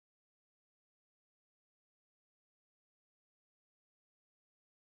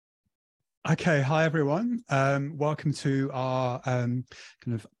Okay, hi everyone. Welcome to our kind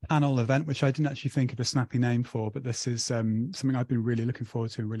of panel event, which I didn't actually think of a snappy name for, but this is something I've been really looking forward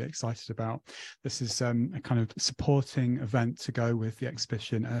to and really excited about. This is a kind of supporting event to go with the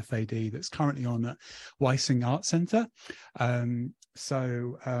exhibition Earth AD that's currently on at Wysing Art Centre. I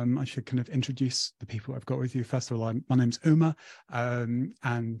should kind of introduce the people I've got with you. First of all, my name's Uma,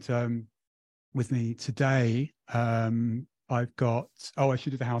 and with me today, I've got, I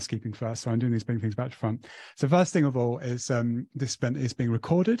should do the housekeeping first. So I'm doing these big things back to front. So first thing of all is this event is being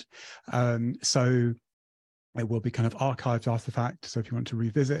recorded. So it will be kind of archived after the fact. So if you want to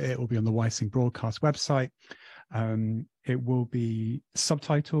revisit it, it will be on the Wysing Broadcast website. It will be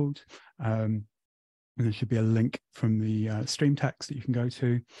subtitled. And there should be a link from the stream text that you can go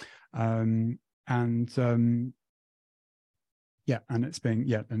to. And it's being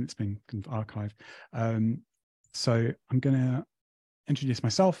kind of archived. So I'm going to introduce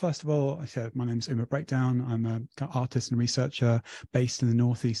myself first of all. I said my name's Uma Breakdown. I'm an artist and researcher based in the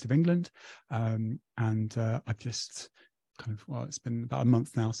northeast of England, I've just it's been about a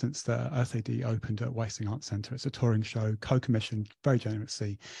month now since the Earth AD opened at Wysing Art Centre. It's a touring show co-commissioned very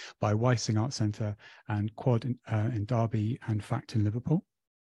generously by Wysing Art Centre and Quad in Derby and FACT in Liverpool.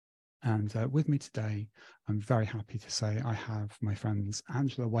 And with me today, I'm very happy to say I have my friends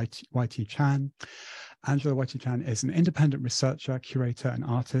Angela Whitey Chan. Angela Whitey Chan is an independent researcher, curator, and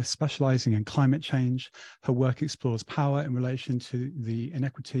artist specializing in climate change. Her work explores power in relation to the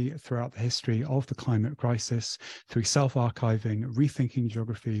inequity throughout the history of the climate crisis through self-archiving, rethinking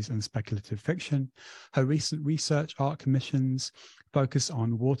geographies, and speculative fiction. Her recent research art commissions focus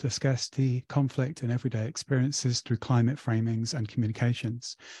on water scarcity, conflict, and everyday experiences through climate framings and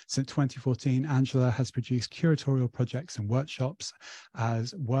communications. Since 2014, Angela has produced curatorial projects and workshops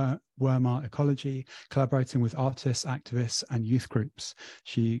as Wormar Ecology, collaborating with artists, activists, and youth groups.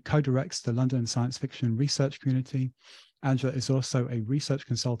 She co-directs the London Science Fiction Research Community. Angela is also a research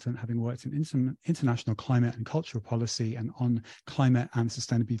consultant, having worked in international climate and cultural policy and on climate and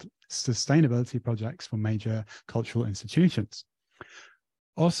sustainability projects for major cultural institutions.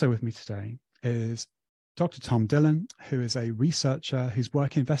 Also with me today is Dr. Tom Dillon, who is a researcher whose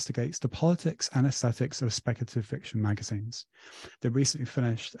work investigates the politics and aesthetics of speculative fiction magazines. They recently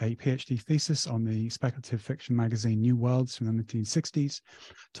finished a PhD thesis on the speculative fiction magazine New Worlds from the 1960s.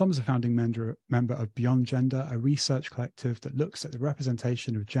 Tom is a founding member of Beyond Gender, a research collective that looks at the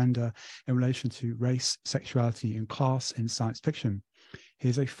representation of gender in relation to race, sexuality, and class in science fiction. He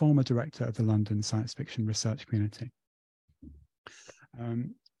is a former director of the London Science Fiction Research Community.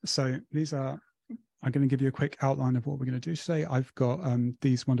 I'm going to give you a quick outline of what we're going to do today. I've got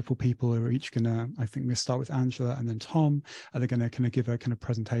these wonderful people who are each going to, I think we'll start with Angela and then Tom, and they're going to kind of give a kind of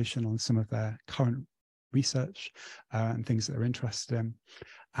presentation on some of their current research and things that they're interested in.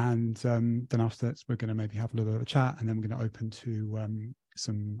 And then after that, we're going to maybe have a little bit of a chat, and then we're going to open to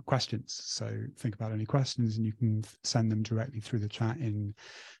some questions. So think about any questions and you can send them directly through the chat in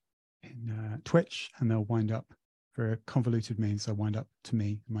Twitch, and they'll wind up for a convoluted means. They'll wind up to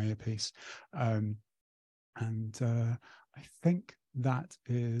me in my earpiece. I think that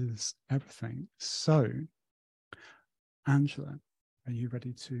is everything. So, Angela, are you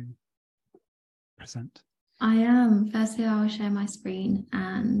ready to present? I am. Firstly, I'll share my screen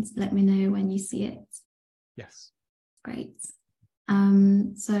and let me know when you see it. Yes. Great.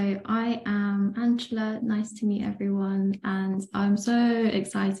 So I am Angela. Nice to meet everyone, and I'm so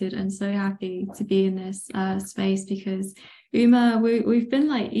excited and so happy to be in this space because Uma, we've been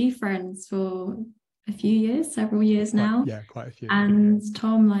like e-friends for a few years, several years now. Quite a few. And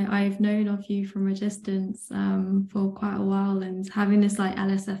Tom, like I've known of you from a distance for quite a while, and having this like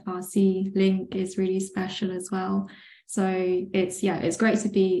LSFRC link is really special as well. So it's great to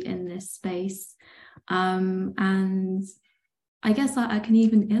be in this space, and I guess I can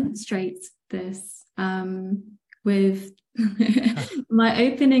even illustrate this with my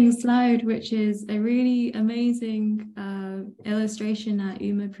opening slide, which is a really amazing illustration that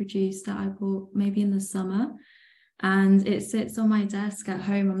Uma produced that I bought maybe in the summer. And it sits on my desk at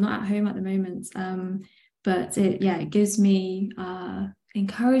home. I'm not at home at the moment, but it gives me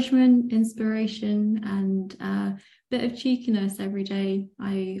encouragement, inspiration, and a bit of cheekiness every day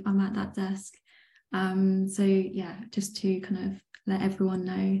I'm at that desk. Just to kind of let everyone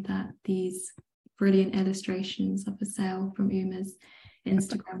know that these brilliant illustrations are for sale from Uma's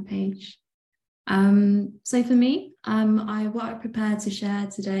Instagram page. So for me, what I prepared to share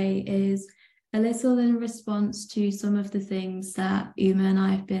today is a little in response to some of the things that Uma and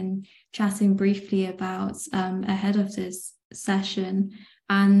I have been chatting briefly about ahead of this session.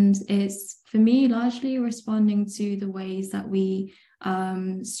 And it's, for me, largely responding to the ways that we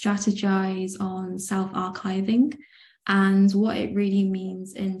strategize on self-archiving and what it really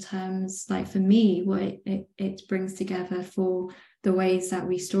means in terms, like for me, what it brings together for the ways that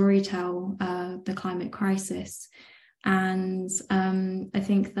we storytell the climate crisis. And I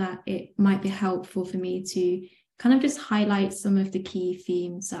think that it might be helpful for me to kind of just highlight some of the key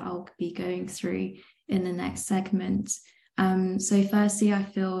themes that I'll be going through in the next segment. So firstly, I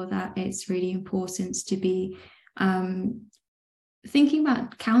feel that it's really important to be thinking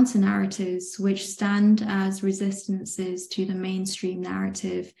about counter narratives which stand as resistances to the mainstream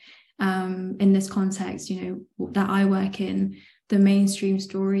narrative. In this context, that I work in, the mainstream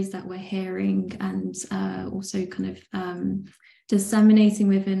stories that we're hearing and also kind of disseminating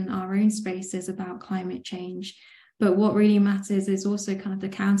within our own spaces about climate change. But what really matters is also kind of the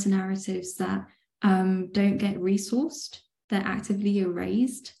counter narratives that don't get resourced, they're actively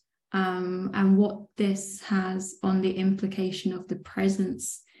erased, and what this has on the implication of the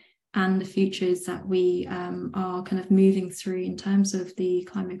presence and the futures that we are kind of moving through in terms of the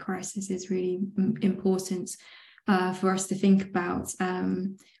climate crisis is really important for us to think about,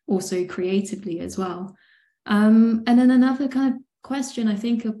 also creatively as well. And then another kind of question I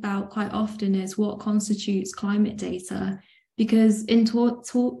think about quite often is what constitutes climate data, because in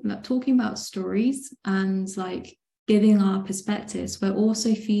talking about stories and like giving our perspectives, we're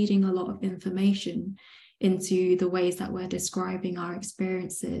also feeding a lot of information into the ways that we're describing our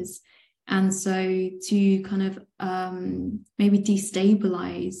experiences. And so to kind of maybe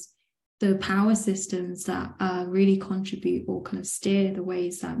destabilize the power systems that really contribute or kind of steer the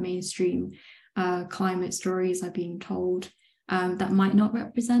ways that mainstream climate stories are being told, that might not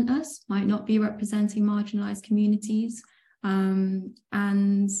represent us, might not be representing marginalized communities,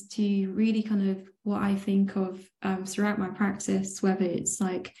 and to really kind of what I think of throughout my practice, whether it's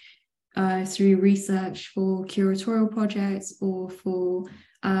like through research for curatorial projects or for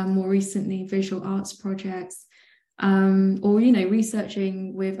more recently visual arts projects, or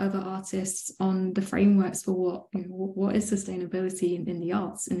researching with other artists on the frameworks for what is sustainability in the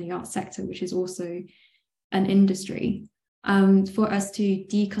arts sector, which is also an industry, for us to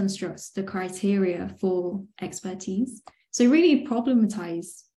deconstruct the criteria for expertise. So really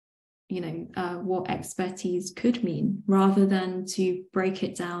problematize what expertise could mean, rather than to break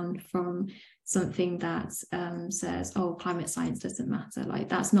it down from something that says, oh, climate science doesn't matter. Like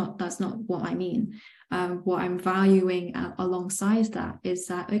that's not what I mean. What I'm valuing alongside that is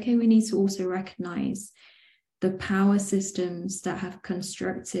that, okay, we need to also recognize the power systems that have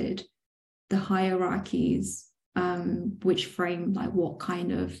constructed the hierarchies which frame like what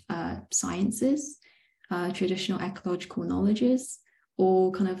kind of sciences, traditional ecological knowledges,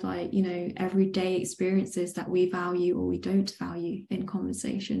 or kind of like, everyday experiences that we value or we don't value in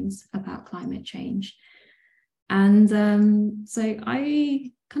conversations about climate change. And so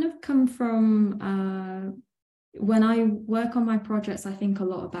I kind of come from, when I work on my projects, I think a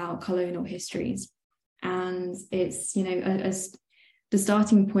lot about colonial histories. And it's, as the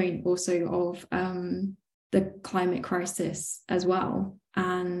starting point also of the climate crisis as well.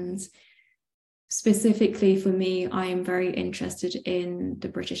 And specifically for me, I am very interested in the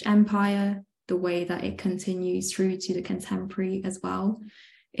British Empire, the way that it continues through to the contemporary as well,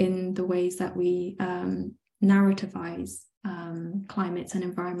 in the ways that we narrativize climate and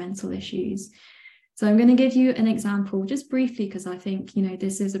environmental issues. So I'm going to give you an example just briefly, because I think,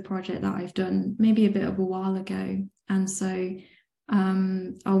 this is a project that I've done maybe a bit of a while ago. And so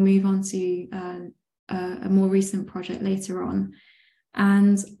I'll move on to a more recent project later on.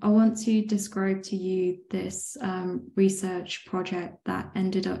 And I want to describe to you this research project that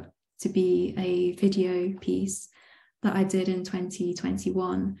ended up to be a video piece that I did in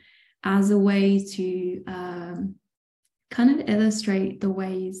 2021 as a way to kind of illustrate the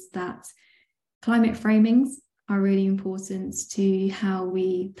ways that climate framings are really important to how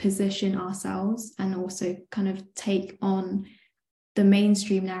we position ourselves and also kind of take on the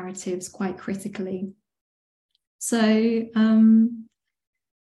mainstream narratives quite critically. So,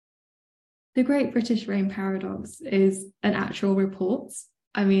 the Great British Rain Paradox is an actual report.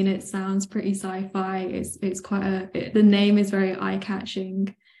 I mean, it sounds pretty sci-fi. It's quite the name is very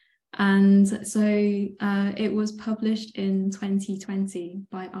eye-catching. And so it was published in 2020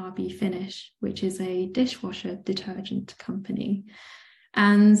 by RB Finish, which is a dishwasher detergent company.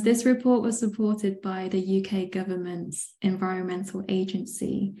 And this report was supported by the UK government's environmental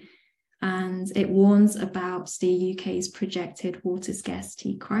agency. And it warns about the UK's projected water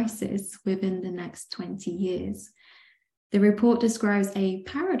scarcity crisis within the next 20 years. The report describes a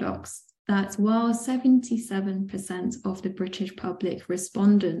paradox that while 77% of the British public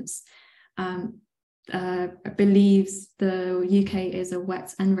respondents believes the UK is a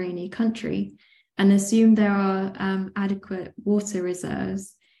wet and rainy country and assume there are adequate water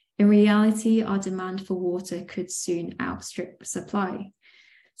reserves, in reality, our demand for water could soon outstrip supply.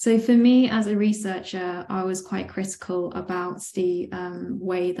 So for me, as a researcher, I was quite critical about the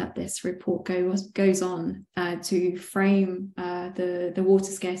way that this report goes on to frame the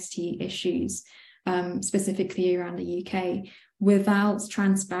water scarcity issues, specifically around the UK, without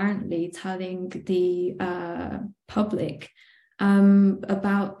transparently telling the public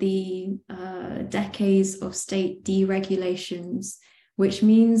about the decades of state deregulations, which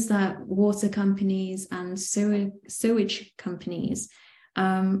means that water companies and sewage companies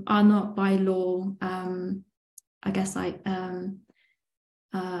are not by law,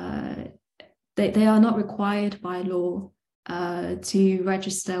 they are not required by law to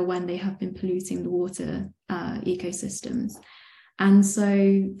register when they have been polluting the water ecosystems. And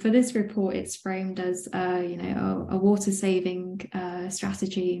so for this report, it's framed as a water saving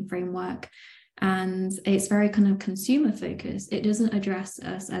strategy and framework. And it's very kind of consumer focused. It doesn't address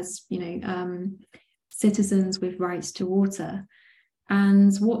us as, citizens with rights to water.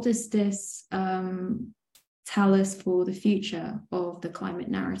 And what does this tell us for the future of the climate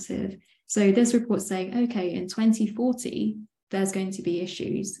narrative? So this report's saying, okay, in 2040, there's going to be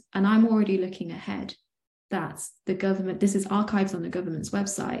issues. And I'm already looking ahead that the government, this is archived on the government's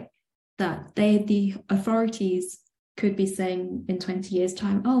website, that the authorities could be saying in 20 years'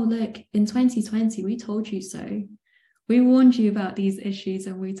 time, oh, look, in 2020, we told you so. We warned you about these issues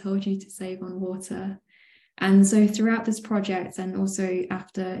and we told you to save on water. And so throughout this project, and also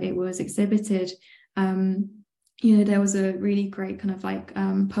after it was exhibited, there was a really great kind of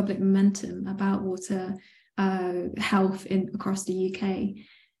public momentum about water health across the UK.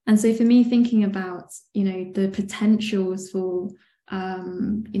 And so for me, thinking about, the potentials for,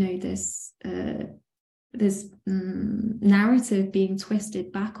 this narrative being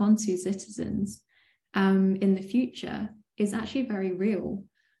twisted back onto citizens in the future is actually very real.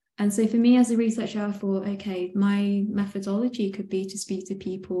 And so for me as a researcher, I thought, okay, my methodology could be to speak to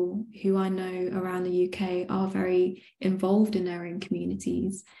people who I know around the UK are very involved in their own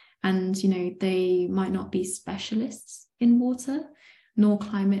communities. And, they might not be specialists in water nor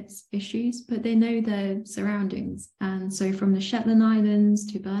climate issues, but they know their surroundings. And so from the Shetland Islands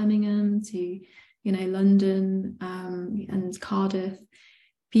to Birmingham to, London and Cardiff,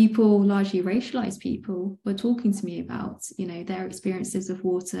 people, largely racialized people, were talking to me about, their experiences of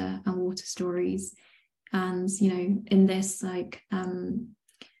water and water stories. And, in this,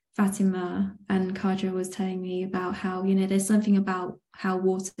 Fatima and Kaja was telling me about how, there's something about how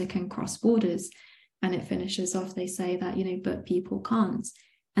water can cross borders. And it finishes off, they say that, but people can't.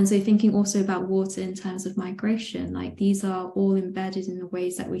 And so thinking also about water in terms of migration, these are all embedded in the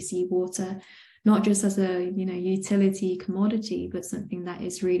ways that we see water, not just as a, utility commodity, but something that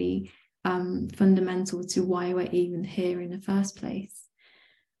is really fundamental to why we're even here in the first place.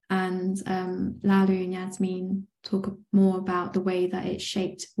 And Lalu and Yasmin talk more about the way that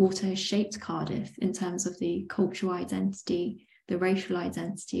water has shaped Cardiff in terms of the cultural identity, the racial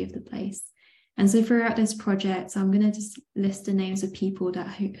identity of the place. And so throughout this project, I'm going to just list the names of people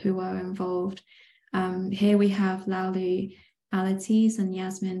who are involved. Here we have Laulu Alatis and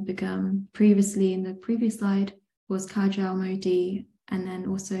Yasmin Begum. Previously, in the previous slide, was Kajal Modi, and then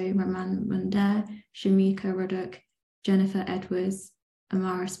also Raman Munder, Shamika Ruddock, Jennifer Edwards,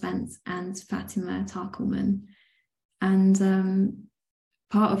 Amara Spence, and Fatima Tarkelman. And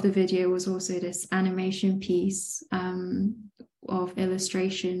part of the video was also this animation piece of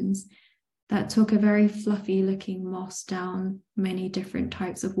illustrations that took a very fluffy looking moss down many different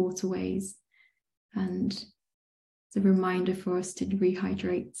types of waterways. And it's a reminder for us to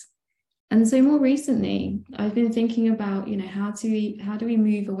rehydrate. And so more recently, I've been thinking about, how do we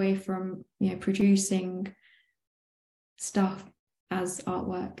move away from, producing stuff as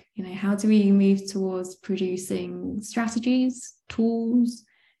artwork? How do we move towards producing strategies, tools,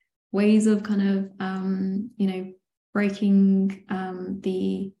 ways of kind of, breaking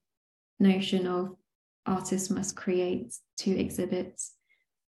the notion of artists must create to exhibit,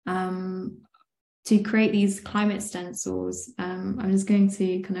 to create these climate stencils. I'm just going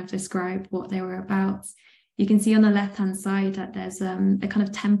to kind of describe what they were about. You can see on the left-hand side that there's a kind of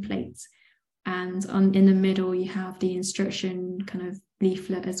template, and in the middle you have the instruction kind of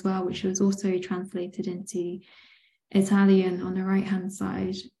leaflet as well, which was also translated into Italian on the right-hand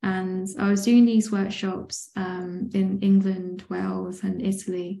side. And I was doing these workshops in England, Wales, and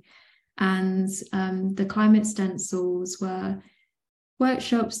Italy. And the climate stencils were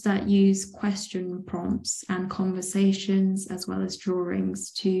workshops that use question prompts and conversations, as well as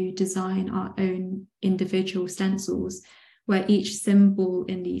drawings, to design our own individual stencils, where each symbol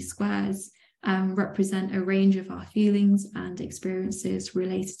in these squares represent a range of our feelings and experiences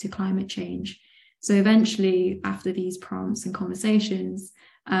related to climate change. So eventually, after these prompts and conversations,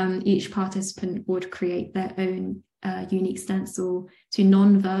 each participant would create their own unique stencil to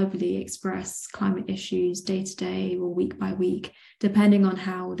non-verbally express climate issues day to day or week by week, depending on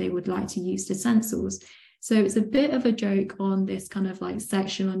how they would like to use the stencils. So it's a bit of a joke on this kind of like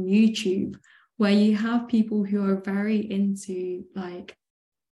section on YouTube where you have people who are very into like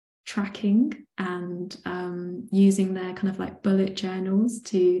tracking and using their kind of like bullet journals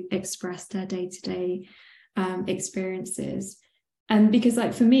to express their day-to-day experiences. And because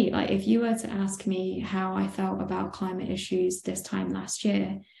like for me, like if you were to ask me how I felt about climate issues this time last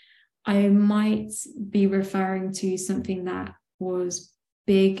year, I might be referring to something that was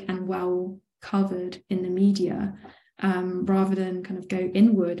big and well covered in the media, rather than kind of go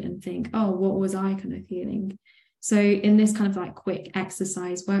inward and think, oh, what was I kind of feeling? So in this kind of like quick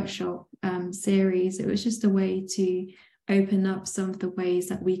exercise workshop series, it was just a way to open up some of the ways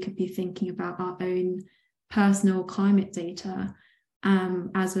that we could be thinking about our own personal climate data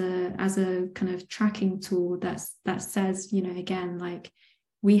as a kind of tracking tool that says, you know, again, like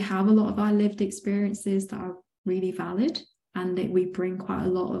we have a lot of our lived experiences that are really valid and that we bring quite a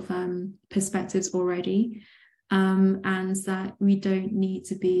lot of perspectives already, and that we don't need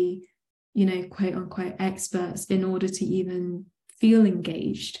to be, you know, quote unquote experts in order to even feel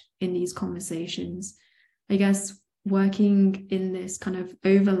engaged in these conversations. I guess working in this kind of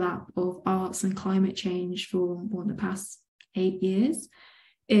overlap of arts and climate change for the past 8 years,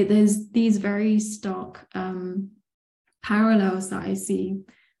 there's these very stark parallels that I see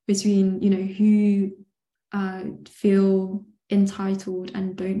between, you know, who feel entitled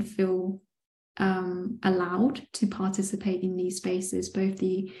and don't feel allowed to participate in these spaces, both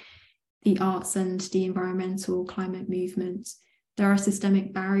the arts and the environmental climate movement. There are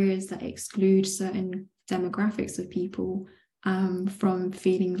systemic barriers that exclude certain demographics of people from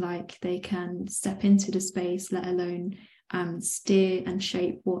feeling like they can step into the space, let alone steer and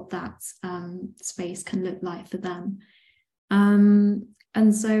shape what that space can look like for them.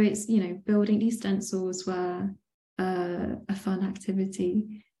 And so it's, you know, building these stencils were a fun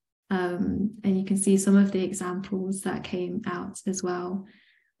activity. And you can see some of the examples that came out as well,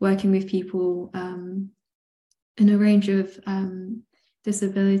 working with people in a range of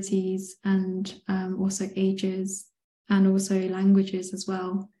disabilities and also ages and also languages as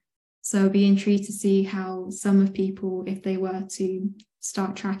well. So it'll be intrigued to see how some of people, if they were to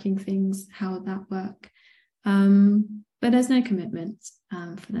start tracking things, how would that work? But there's no commitment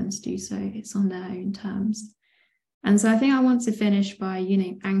for them to do so. It's on their own terms. And so I think I want to finish by, you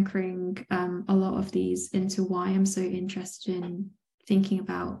know, anchoring a lot of these into why I'm so interested in thinking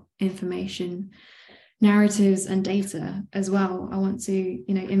about information, narratives, and data as well. I want to,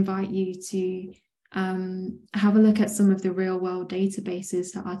 you know, invite you to have a look at some of the real world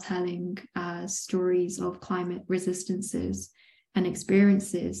databases that are telling stories of climate resistances and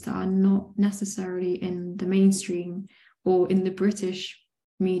experiences that are not necessarily in the mainstream or in the British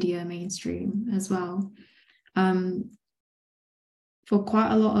media mainstream as well. For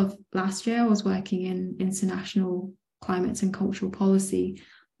quite a lot of last year, I was working in international climate and cultural policy,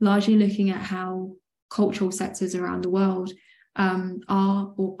 largely looking at how cultural sectors around the world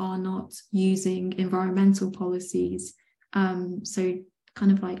are or are not using environmental policies. So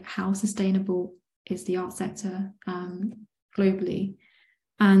kind of like how sustainable is the art sector globally,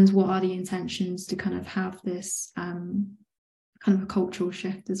 and what are the intentions to kind of have this kind of a cultural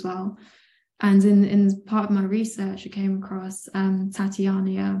shift as well. And in part of my research, I came across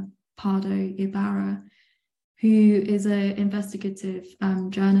Tatiana Pardo Ibarra, who is an investigative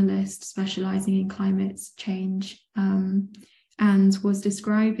journalist specializing in climate change, and was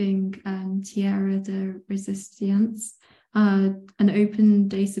describing Tierra de Resistencia, an open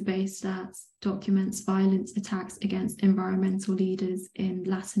database that documents violent attacks against environmental leaders in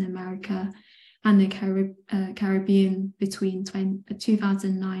Latin America and the Caribbean between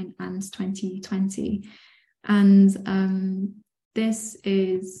 2009 and 2020. And this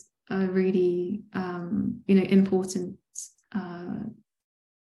is a really important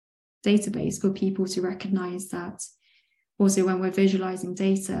database for people to recognize that also when we're visualizing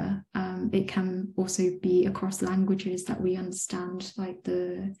data, it can also be across languages that we understand, like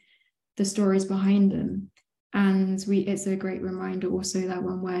the stories behind them. And it's a great reminder also that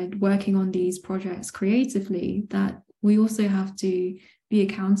when we're working on these projects creatively, that we also have to be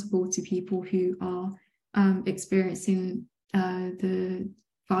accountable to people who are experiencing the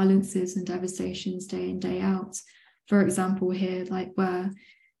violences and devastations day in, day out. For example, here, like where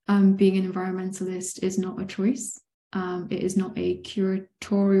being an environmentalist is not a choice. It is not a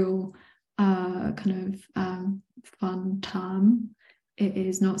curatorial fun term. It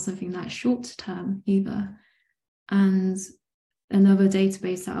is not something that's short term either. And another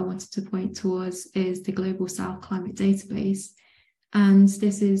database that I wanted to point towards is the Global South Climate Database. And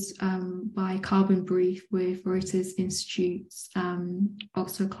this is by Carbon Brief with Reuters Institute's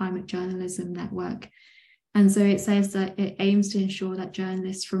Oxford Climate Journalism Network. And so it says that it aims to ensure that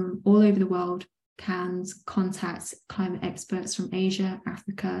journalists from all over the world can contact climate experts from Asia,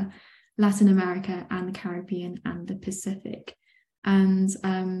 Africa, Latin America, and the Caribbean and the Pacific. And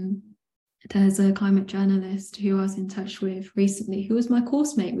there's a climate journalist who I was in touch with recently, who was my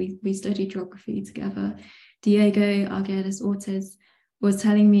course mate. We studied geography together. Diego Arguelles Ortiz was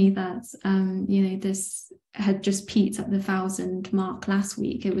telling me that, this had just peaked at the 1,000 mark last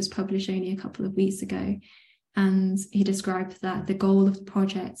week. It was published only a couple of weeks ago. And he described that the goal of the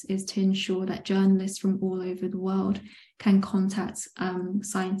project is to ensure that journalists from all over the world can contact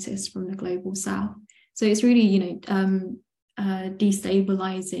scientists from the global south. So it's really,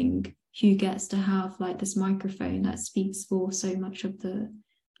 destabilizing who gets to have like this microphone that speaks for so much of the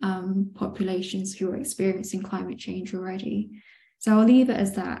populations who are experiencing climate change already. So I'll leave it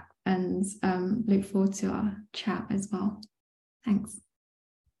as that and look forward to our chat as well. Thanks.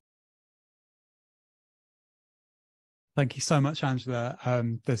 Thank you so much, Angela.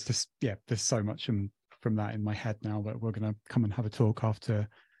 There's so much from that in my head now, but we're going to come and have a talk after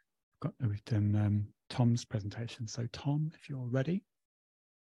we've done Tom's presentation. So Tom, if you're ready.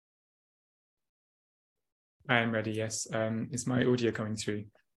 I am ready, yes. Is my audio coming through?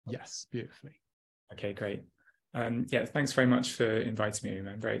 Yes, beautifully. Okay, great. Thanks very much for inviting me.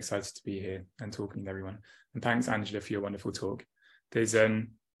 I'm very excited to be here and talking to everyone. And thanks, Angela, for your wonderful talk. There's, it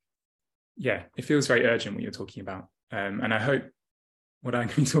feels very urgent what you're talking about. And I hope what I'm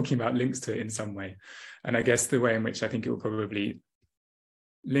going to be talking about links to it in some way. And I guess the way in which I think it will probably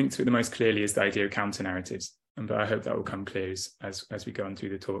link to it the most clearly is the idea of counter narratives. But I hope that will come clear as we go on through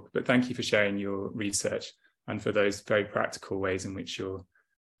the talk. But thank you for sharing your research and for those very practical ways in which you're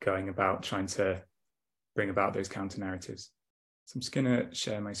going about trying to bring about those counter narratives. So I'm just going to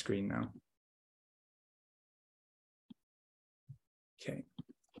share my screen now. Okay.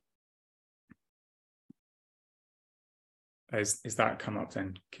 Is that come up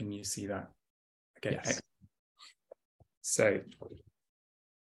then? Can you see that? Okay. Yes. So,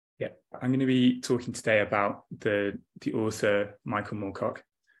 I'm going to be talking today about the author Michael Moorcock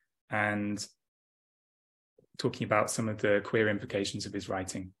and talking about some of the queer implications of his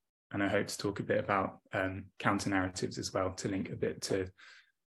writing. And I hope to talk a bit about counter narratives as well, to link a bit to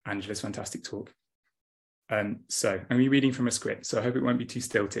Angela's fantastic talk. So I'm going to be reading from a script, so I hope it won't be too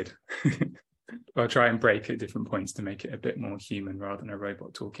stilted. I'll try and break at different points to make it a bit more human rather than a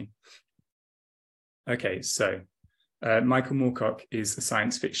robot talking. Okay, so Michael Moorcock is a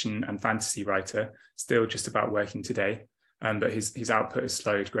science fiction and fantasy writer, still just about working today, but his output has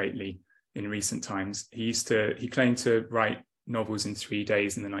slowed greatly in recent times. He claimed to write novels in 3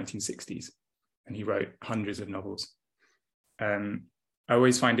 days in the 1960s, and he wrote hundreds of novels. I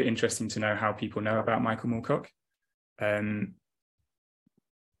always find it interesting to know how people know about Michael Moorcock.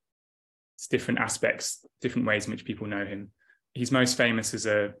 It's different aspects, different ways in which people know him. He's most famous as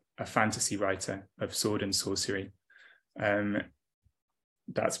a fantasy writer of sword and sorcery.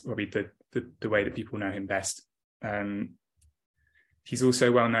 That's probably the way that people know him best. He's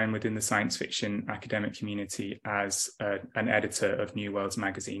also well known within the science fiction academic community as an editor of New Worlds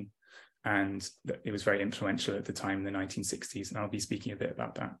magazine, and it was very influential at the time in the 1960s, and I'll be speaking a bit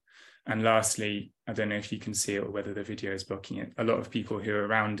about that. And lastly, I don't know if you can see it or whether the video is blocking it, a lot of people who are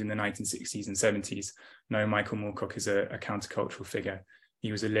around in the 1960s and 70s know Michael Moorcock as a countercultural figure.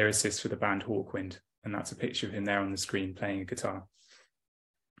 He was a lyricist for the band Hawkwind, and that's a picture of him there on the screen playing a guitar.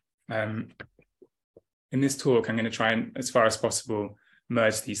 In this talk, I'm going to try and, as far as possible,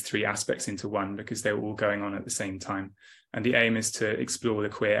 merge these three aspects into one because they were all going on at the same time. And the aim is to explore the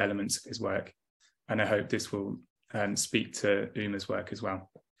queer elements of his work. And I hope this will speak to Uma's work as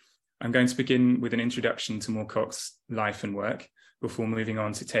well. I'm going to begin with an introduction to Moorcock's life and work before moving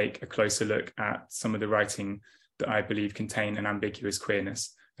on to take a closer look at some of the writing that I believe contain an ambiguous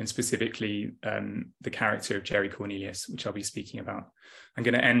queerness, and specifically the character of Jerry Cornelius, which I'll be speaking about. I'm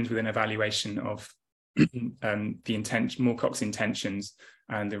going to end with an evaluation of Moorcock's intentions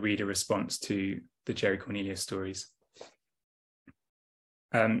and the reader response to the Jerry Cornelius stories.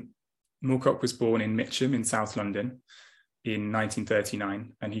 Moorcock was born in Mitcham in South London, in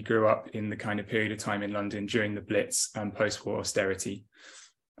 1939, and he grew up in the kind of period of time in London during the Blitz and post-war austerity.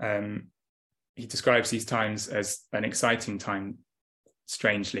 He describes these times as an exciting time,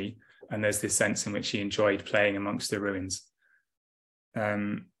 strangely, and there's this sense in which he enjoyed playing amongst the ruins.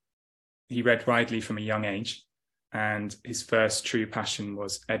 He read widely from a young age, and his first true passion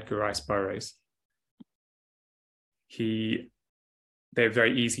was Edgar Rice Burroughs. They're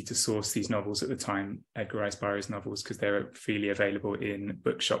very easy to source, these novels at the time, Edgar Rice Burroughs novels, because they're freely available in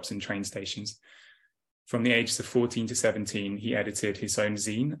bookshops and train stations. From the ages of 14 to 17, he edited his own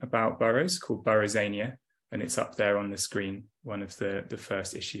zine about Burroughs called Burroughsania, and it's up there on the screen, one of the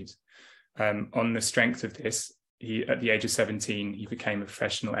first issues. On the strength of this, at the age of 17, he became a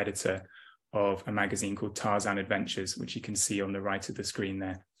professional editor of a magazine called Tarzan Adventures, which you can see on the right of the screen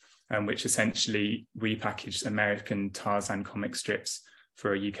there, which essentially repackaged American Tarzan comic strips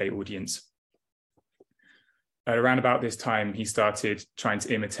for a UK audience. Around about this time, he started trying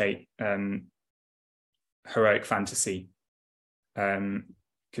to imitate heroic fantasy,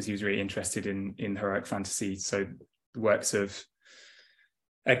 because he was really interested in heroic fantasy. So the works of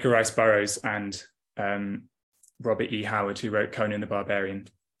Edgar Rice Burroughs and Robert E. Howard, who wrote Conan the Barbarian.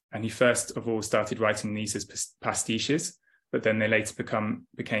 And he first of all started writing these as pastiches, but then they later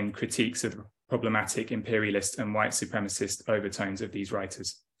became critiques of the problematic imperialist and white supremacist overtones of these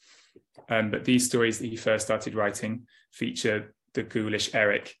writers. But these stories that he first started writing feature the ghoulish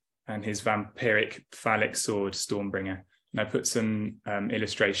Eric and his vampiric phallic sword Stormbringer. And I put some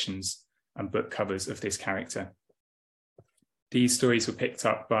illustrations and book covers of this character. These stories were picked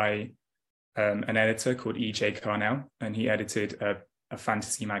up by an editor called E.J. Carnell, and he edited a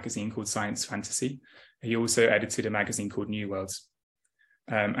fantasy magazine called Science Fantasy. He also edited a magazine called New Worlds.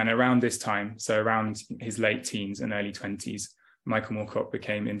 And around this time, so around his late teens and early 20s, Michael Moorcock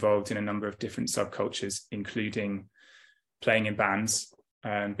became involved in a number of different subcultures, including playing in bands,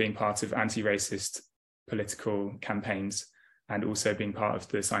 being part of anti-racist political campaigns, and also being part of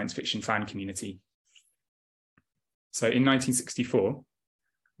the science fiction fan community. So in 1964,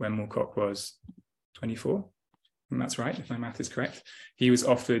 when Moorcock was 24, and that's right, if my math is correct, he was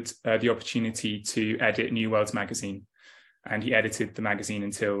offered the opportunity to edit New Worlds magazine, and he edited the magazine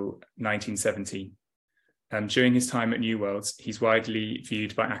until 1970. During his time at New Worlds, he's widely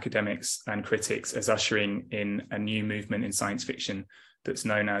viewed by academics and critics as ushering in a new movement in science fiction that's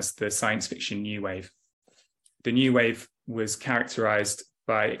known as the science fiction new wave. The new wave was characterized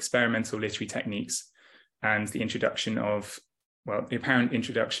by experimental literary techniques and the apparent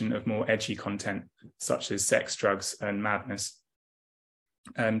introduction of more edgy content, such as sex, drugs, and madness.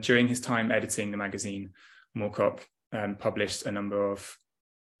 During his time editing the magazine, Moorcock published a number of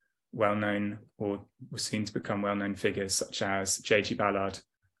well-known or was soon to become well-known figures such as J.G. Ballard,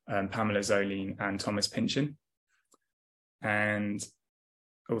 Pamela Zoline, and Thomas Pynchon, and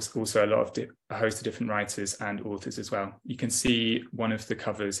also a host of different writers and authors as well. You can see one of the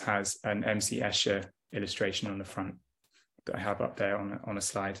covers has an M.C. Escher illustration on the front that I have up there on a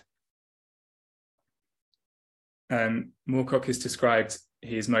slide. Moorcock has described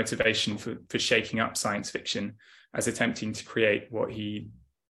his motivation for shaking up science fiction as attempting to create what he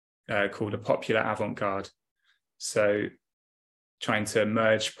called a popular avant-garde. So trying to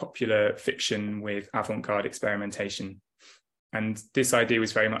merge popular fiction with avant-garde experimentation. And this idea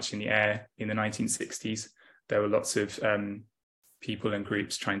was very much in the air in the 1960s. There were lots of people and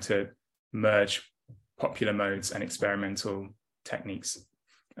groups trying to merge popular modes and experimental techniques.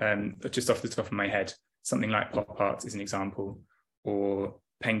 Just off the top of my head, something like pop art is an example, or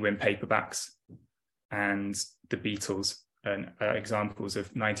Penguin paperbacks and the Beatles are examples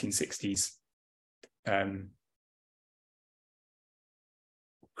of 1960s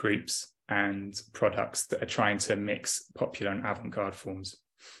groups and products that are trying to mix popular and avant-garde forms.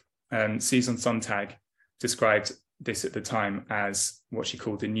 Susan Sontag described this at the time as what she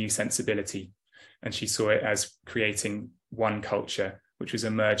called the new sensibility, and she saw it as creating one culture, which was a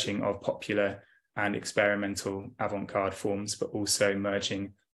merging of popular and experimental avant-garde forms, but also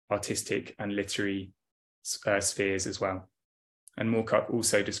merging artistic and literary spheres as well. And Moorcock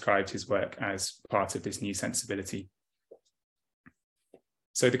also described his work as part of this new sensibility.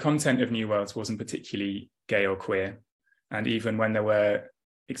 So the content of New Worlds wasn't particularly gay or queer, and even when there were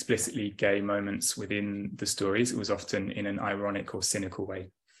explicitly gay moments within the stories, it was often in an ironic or cynical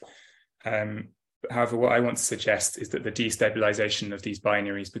way. However, what I want to suggest is that the destabilization of these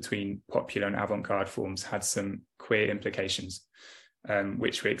binaries between popular and avant-garde forms had some queer implications,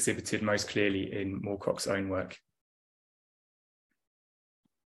 which were exhibited most clearly in Moorcock's own work.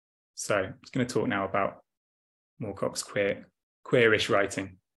 So I'm just going to talk now about Moorcock's queerish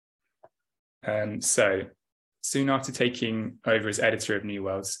writing. So soon after taking over as editor of New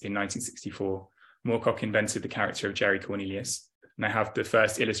Worlds in 1964, Moorcock invented the character of Jerry Cornelius, and I have the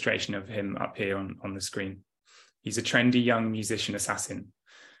first illustration of him up here on the screen. He's a trendy young musician assassin,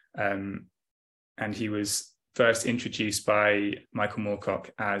 and he was first introduced by Michael Moorcock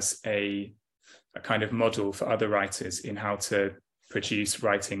as a kind of model for other writers in how to produce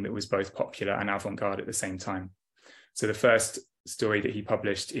writing that was both popular and avant-garde at the same time. So the first story that he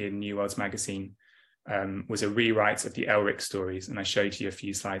published in New Worlds magazine was a rewrite of the Elric stories, and I showed you a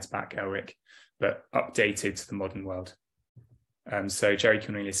few slides back Elric, but updated to the modern world. So Jerry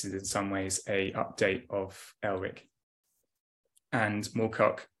Cornelius is in some ways a update of Elric. And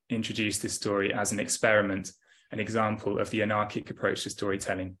Moorcock introduced this story as an experiment, an example of the anarchic approach to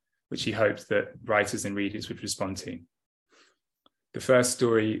storytelling, which he hoped that writers and readers would respond to. The first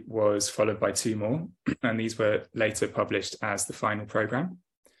story was followed by two more, and these were later published as the final programme.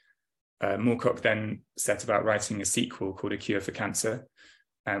 Moorcock then set about writing a sequel called A Cure for Cancer,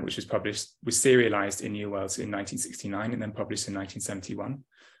 which was serialized in New Worlds in 1969 and then published in 1971.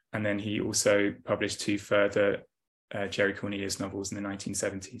 And then he also published two further Jerry Cornelius novels in the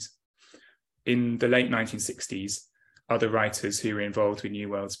 1970s. In the late 1960s, other writers who were involved with New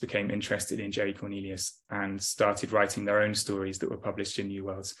Worlds became interested in Jerry Cornelius and started writing their own stories that were published in New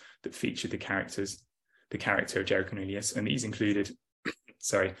Worlds that featured the character of Jerry Cornelius. And these included,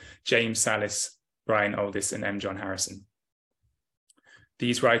 James Sallis, Brian Aldiss, and M. John Harrison.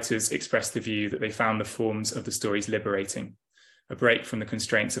 These writers expressed the view that they found the forms of the stories liberating, a break from the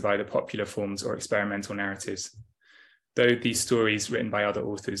constraints of either popular forms or experimental narratives. Though these stories written by other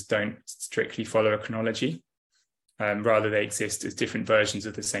authors don't strictly follow a chronology, rather they exist as different versions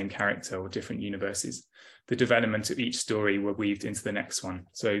of the same character or different universes. The development of each story were weaved into the next one,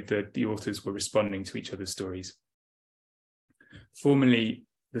 so the authors were responding to each other's stories. Formerly,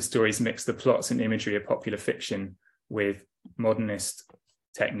 the stories mixed the plots and imagery of popular fiction with modernist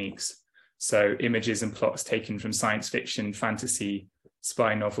techniques. So images and plots taken from science fiction, fantasy,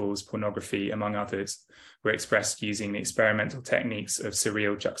 spy novels, pornography, among others, were expressed using the experimental techniques of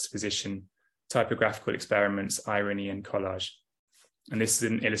surreal juxtaposition, typographical experiments, irony, and collage. And this is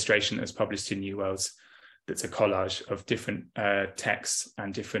an illustration that was published in New Worlds that's a collage of different texts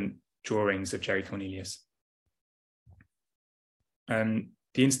and different drawings of Jerry Cornelius.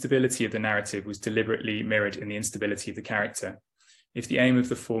 The instability of the narrative was deliberately mirrored in the instability of the character. If the aim of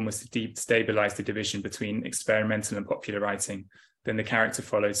the form was to destabilize the division between experimental and popular writing, then the character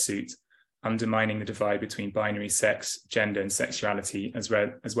followed suit, undermining the divide between binary sex, gender, and sexuality, as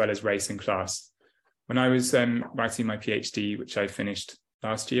well as race and class. When I was writing my PhD, which I finished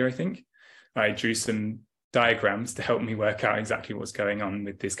last year, I think, I drew some diagrams to help me work out exactly what's going on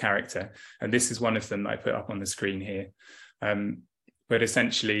with this character. And this is one of them that I put up on the screen here. But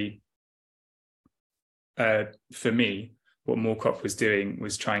essentially, for me, what Moorcock was doing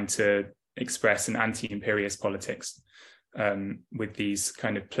was trying to express an anti-imperialist politics with these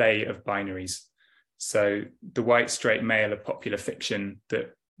kind of play of binaries. So the white straight male of popular fiction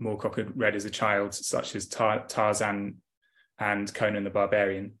that Moorcock had read as a child, such as Tarzan and Conan the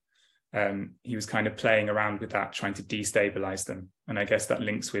Barbarian, he was kind of playing around with that, trying to destabilize them. And I guess that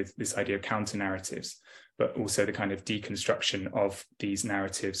links with this idea of counter narratives, but also the kind of deconstruction of these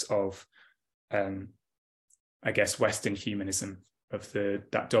narratives of, I guess, Western humanism, of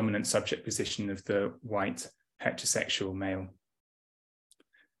that dominant subject position of the white heterosexual male.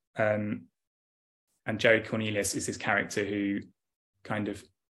 And Jerry Cornelius is this character who kind of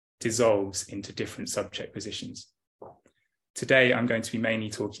dissolves into different subject positions. Today, I'm going to be mainly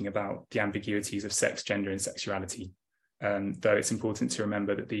talking about the ambiguities of sex, gender, and sexuality, though it's important to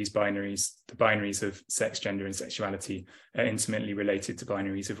remember that these binaries, the binaries of sex, gender, and sexuality, are intimately related to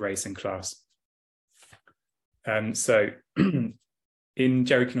binaries of race and class. So in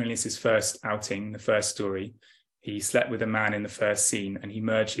Jerry Cornelius's first outing, the first story, he slept with a man in the first scene, and he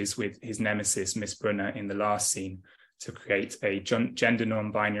merges with his nemesis, Miss Brunner, in the last scene to create a gender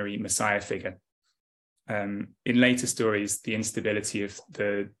non-binary messiah figure. In later stories, the instability of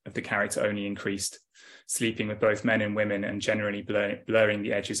the character only increased, sleeping with both men and women and generally blurring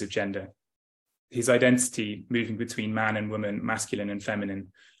the edges of gender. His identity, moving between man and woman, masculine and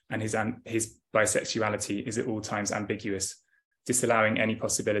feminine, and his bisexuality is at all times ambiguous, disallowing any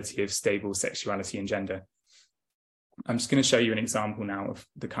possibility of stable sexuality and gender. I'm just going to show you an example now of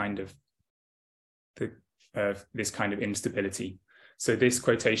this kind of instability. So this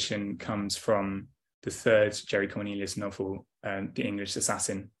quotation comes from the third Jerry Cornelius novel, The English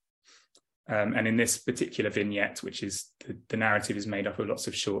Assassin. And in this particular vignette, which is the narrative is made up of lots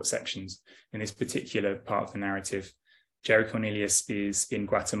of short sections. In this particular part of the narrative, Jerry Cornelius is in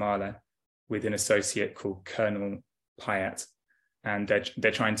Guatemala, with an associate called Colonel Pyatt, and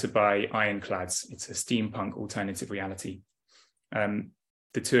they're trying to buy ironclads. It's a steampunk alternative reality.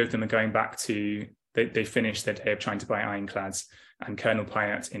 The two of them are going back to, they finished their day of trying to buy ironclads, and Colonel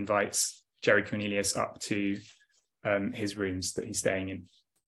Pyatt invites Jerry Cornelius up to his rooms that he's staying in.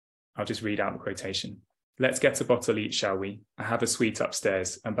 I'll just read out the quotation. "Let's get a bottle each, shall we? I have a suite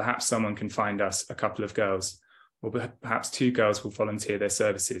upstairs, and perhaps someone can find us a couple of girls, or perhaps 2 girls will volunteer their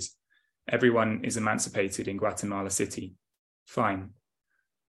services. Everyone is emancipated in Guatemala City. Fine."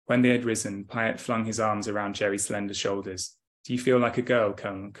 When they had risen, Pyatt flung his arms around Jerry's slender shoulders. "Do you feel like a girl,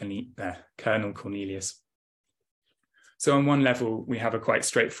 Colonel Cornelius?" So on one level, we have a quite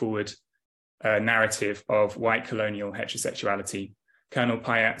straightforward narrative of white colonial heterosexuality. Colonel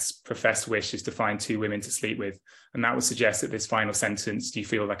Pyatt's professed wish is to find 2 women to sleep with, and that would suggest that this final sentence, "Do you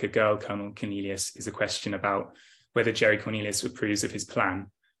feel like a girl, Colonel Cornelius?" is a question about whether Jerry Cornelius approves of his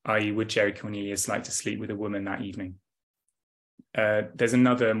plan, i.e. would Jerry Cornelius like to sleep with a woman that evening? There's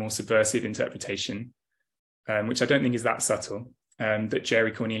another more subversive interpretation, which I don't think is that subtle, that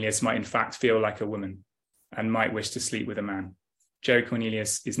Jerry Cornelius might in fact feel like a woman and might wish to sleep with a man. Jerry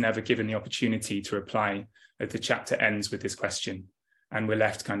Cornelius is never given the opportunity to reply, as the chapter ends with this question, and we're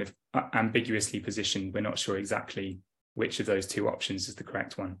left kind of ambiguously positioned. We're not sure exactly which of those 2 options is the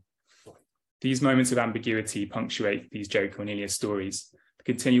correct one. These moments of ambiguity punctuate these Jerry Cornelius stories. The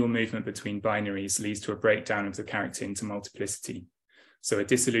continual movement between binaries leads to a breakdown of the character into multiplicity. So a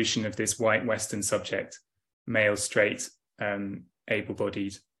dissolution of this white Western subject, male, straight,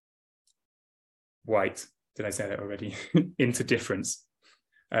 able-bodied, white, did I say that already, into difference.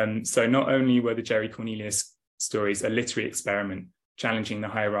 So not only were the Jerry Cornelius stories a literary experiment challenging the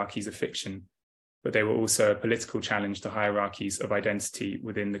hierarchies of fiction, but they were also a political challenge to hierarchies of identity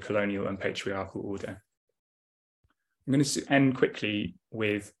within the colonial and patriarchal order. I'm going to end quickly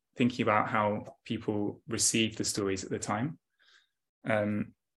with thinking about how people received the stories at the time.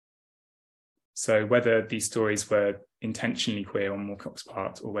 So whether these stories were intentionally queer on Moorcock's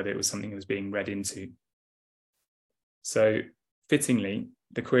part, or whether it was something that was being read into. So fittingly,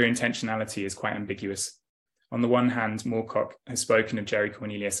 the queer intentionality is quite ambiguous. On the one hand, Moorcock has spoken of Jerry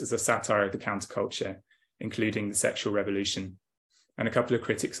Cornelius as a satire of the counterculture, including the sexual revolution. And a couple of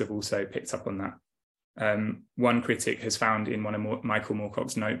critics have also picked up on that. One critic has found in one of Michael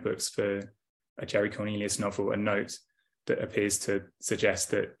Moorcock's notebooks for a Jerry Cornelius novel a note that appears to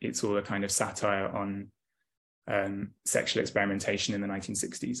suggest that it's all a kind of satire on sexual experimentation in the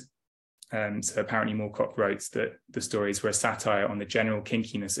 1960s. So apparently Moorcock wrote that the stories were a satire on the general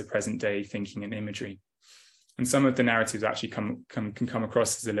kinkiness of present day thinking and imagery. And some of the narratives actually can come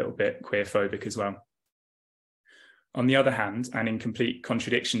across as a little bit queerphobic as well. On the other hand, and in complete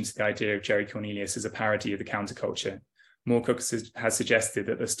contradiction to the idea of Jerry Cornelius as a parody of the counterculture, Moorcock has suggested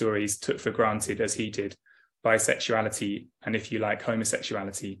that the stories took for granted, as he did, bisexuality and, if you like,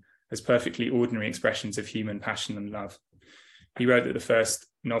 homosexuality as perfectly ordinary expressions of human passion and love. He wrote that the first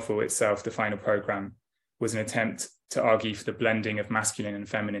novel itself, The Final Programme, was an attempt to argue for the blending of masculine and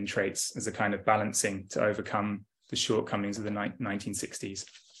feminine traits as a kind of balancing to overcome the shortcomings of the 1960s.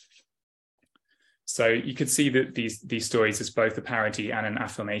 So you could see that these stories as both a parody and an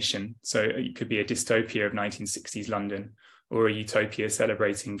affirmation. So it could be a dystopia of 1960s London, or a utopia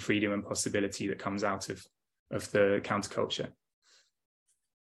celebrating freedom and possibility that comes out of the counterculture.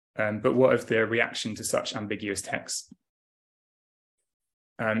 But what of the reaction to such ambiguous texts?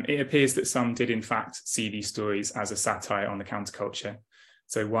 It appears that some did in fact see these stories as a satire on the counterculture.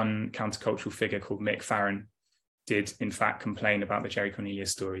 So one countercultural figure called Mick Farren did in fact complain about the Jerry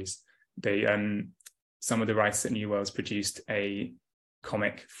Cornelius stories. Some of the writers at New Worlds produced a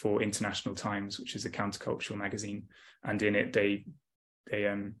comic for International Times, which is a countercultural magazine, and in it they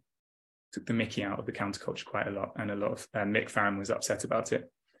took the mickey out of the counterculture quite a lot, and a lot of Mick Farren was upset about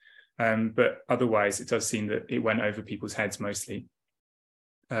it. But otherwise, it does seem that it went over people's heads mostly.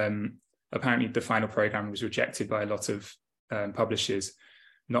 Apparently, The Final Programme was rejected by a lot of publishers,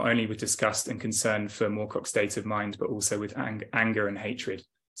 not only with disgust and concern for Moorcock's state of mind, but also with anger and hatred.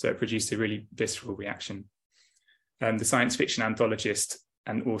 So it produced a really visceral reaction. The science fiction anthologist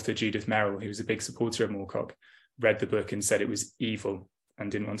and author Judith Merrill, who was a big supporter of Moorcock, read the book and said it was evil and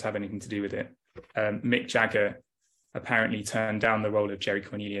didn't want to have anything to do with it. Mick Jagger apparently turned down the role of Jerry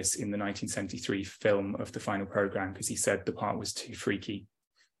Cornelius in the 1973 film of The Final Programme because he said the part was too freaky.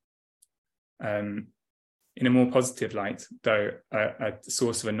 In a more positive light, though, a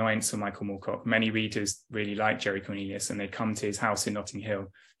source of annoyance for Michael Moorcock, many readers really liked Jerry Cornelius, and they'd come to his house in Notting Hill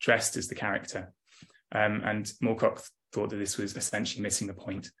dressed as the character. And Moorcock thought that this was essentially missing the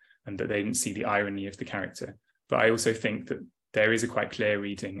point and that they didn't see the irony of the character. But I also think that there is a quite clear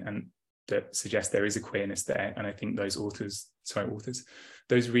reading, and that suggest there is a queerness there. And I think those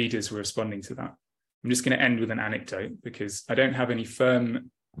those readers were responding to that. I'm just going to end with an anecdote, because I don't have any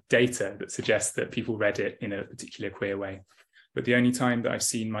firm data that suggests that people read it in a particular queer way. But the only time that I've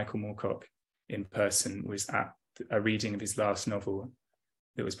seen Michael Moorcock in person was at a reading of his last novel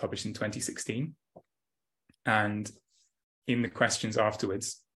that was published in 2016. And in the questions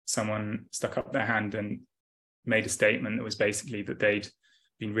afterwards, someone stuck up their hand and made a statement that was basically that they'd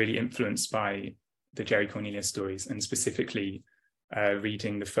been really influenced by the Jerry Cornelius stories, and specifically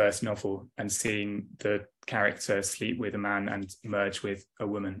reading the first novel and seeing the character sleep with a man and merge with a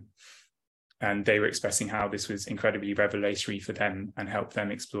woman. And they were expressing how this was incredibly revelatory for them and helped them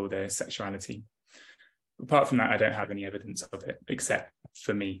explore their sexuality. Apart from that, I don't have any evidence of it, except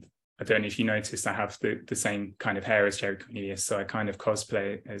for me. I don't know if you noticed, I have the same kind of hair as Jerry Cornelius, so I kind of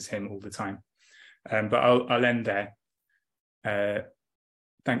cosplay as him all the time. But I'll end there.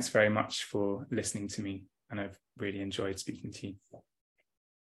 Thanks very much for listening to me, and I've really enjoyed speaking to you.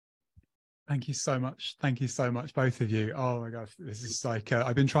 Thank you so much. Thank you so much, both of you. Oh my gosh, this is like,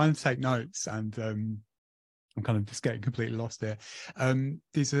 I've been trying to take notes, and I'm kind of just getting completely lost here.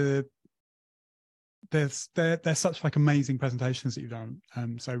 They're such like amazing presentations that you've done.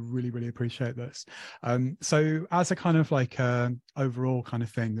 So I really, really appreciate this. So as a kind of like overall kind of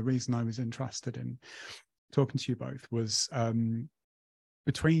thing, the reason I was interested in talking to you both was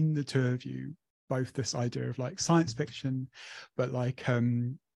between the two of you, both this idea of like science fiction, but like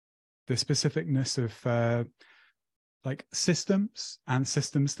the specificness of like systems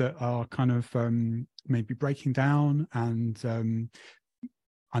that are kind of maybe breaking down and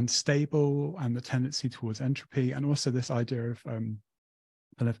unstable, and the tendency towards entropy, and also this idea of kind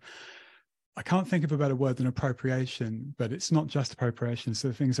of, I can't think of a better word than appropriation, but it's not just appropriation.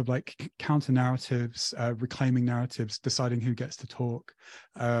 So things of like counter narratives, reclaiming narratives, deciding who gets to talk,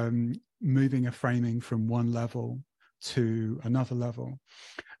 moving a framing from one level to another level.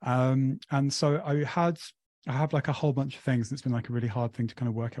 And so I have like a whole bunch of things. It's been like a really hard thing to kind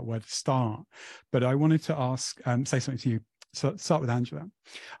of work out where to start. But I wanted to ask, say something to you. So start with Angela.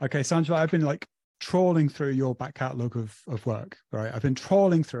 Okay, so Angela, I've been like trawling through your back catalogue of work, right? I've been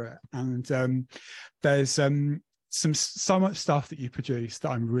trawling through it, and there's so much stuff that you produce that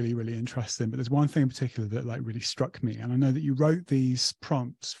I'm really, really interested in. But there's one thing in particular that like really struck me, and I know that you wrote these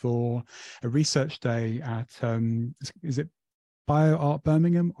prompts for a research day at is it BioArt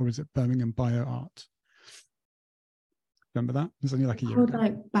Birmingham, or is it Birmingham BioArt? Remember that? It was only like a year ago.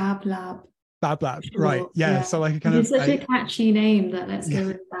 Like Bab Lab. Bab Lab, right? Yeah. So like a kind it's of such a catchy name that let's go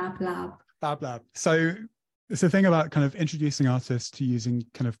with Bab Lab. Bab Lab. So it's the thing about kind of introducing artists to using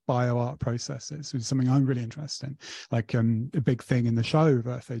kind of bioart processes, which is something I'm really interested in. Like a big thing in the show of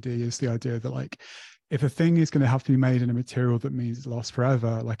Earth AD is the idea that like, if a thing is going to have to be made in a material that means it lasts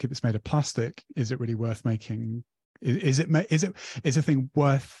forever, like if it's made of plastic, is it really worth making? Is a thing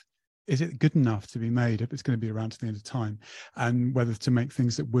worth? Is it good enough to be made if it's going to be around to the end of time? And whether to make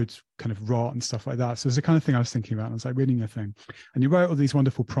things that would kind of rot and stuff like that. So it's the kind of thing I was thinking about. And I was like reading your thing, and you wrote all these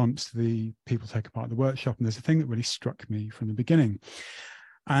wonderful prompts to the people taking part in the workshop. And there's a thing that really struck me from the beginning.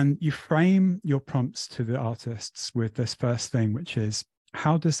 And you frame your prompts to the artists with this first thing, which is,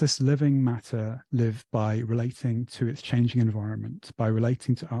 how does this living matter live by relating to its changing environment, by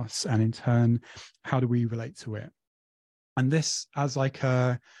relating to us, and in turn, how do we relate to it? And this as like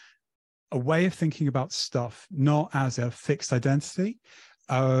a way of thinking about stuff, not as a fixed identity,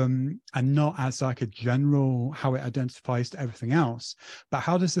 and not as like a general, how it identifies to everything else, but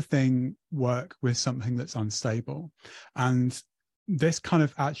how does the thing work with something that's unstable? And this kind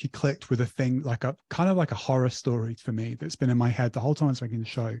of actually clicked with a thing like a kind of like a horror story for me that's been in my head the whole time I was making the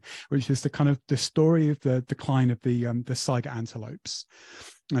show, which is the kind of the story of the decline of the Saiga antelopes.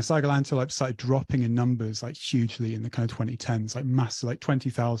 And Saiga antelopes started dropping in numbers like hugely in the kind of 2010s, like massive, like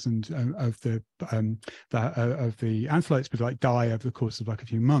 20,000 of the antelopes would like die over the course of like a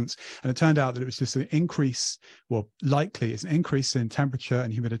few months. And it turned out that it was just an increase, well, likely it's an increase in temperature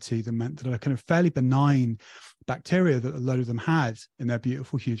and humidity that meant that a kind of fairly benign bacteria that a load of them had in their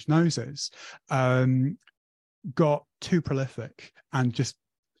beautiful huge noses got too prolific and just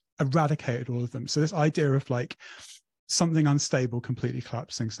eradicated all of them. So this idea of like something unstable completely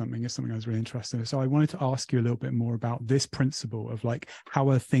collapsing something is something I was really interested in. So I wanted to ask you a little bit more about this principle of like how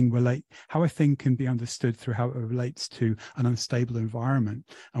a thing can be understood through how it relates to an unstable environment,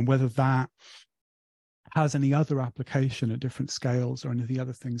 and whether that has any other application at different scales or any of the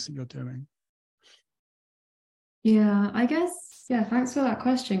other things that you're doing. Yeah, I guess, yeah, thanks for that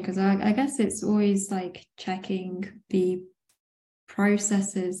question, because I guess it's always like checking the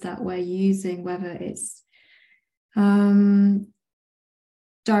processes that we're using, whether it's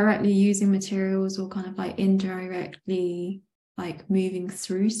directly using materials or kind of like indirectly like moving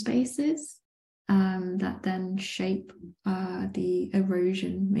through spaces that then shape the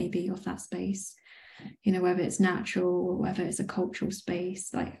erosion maybe of that space, you know, whether it's natural or whether it's a cultural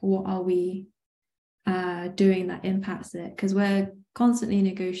space. Like, what are we doing that impacts it? Because we're constantly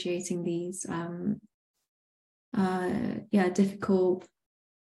negotiating these difficult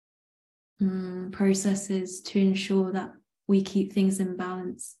processes to ensure that we keep things in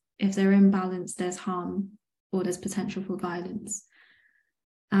balance. If they're in balance, there's harm or there's potential for violence.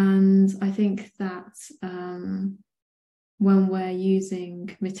 And I think that when we're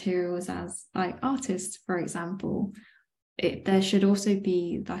using materials as like artists, for example, there should also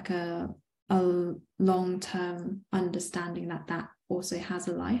be like a long-term understanding that also has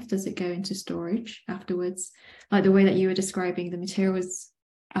a life. Does it go into storage afterwards? Like the way that you were describing the materials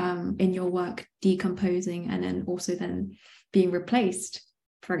in your work decomposing and then also then being replaced,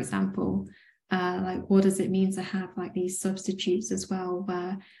 for example. Like, what does it mean to have like these substitutes as well,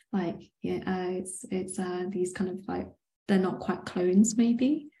 where like it's these kind of like, they're not quite clones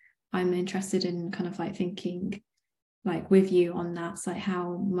maybe. I'm interested in kind of like thinking like with you on that. So like,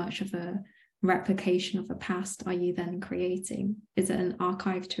 how much of a replication of a past are you then creating? Is it an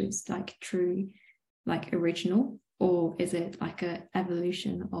archive to its like true like original, or is it like a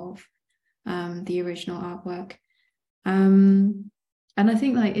evolution of the original artwork? And I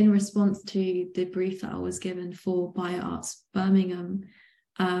think like in response to the brief that I was given for BioArts Birmingham,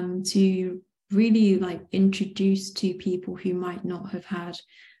 to really like introduce to people who might not have had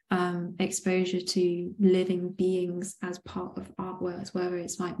exposure to living beings as part of artworks, whether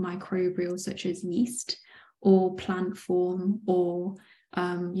it's like microbial such as yeast or plant form or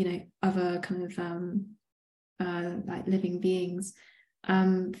other kind of like living beings,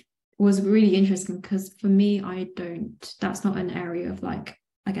 was really interesting, because for me, that's not an area of like,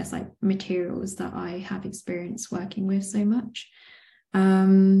 I guess like materials that I have experience working with so much.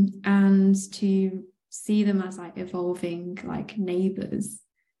 And to see them as like evolving like neighbors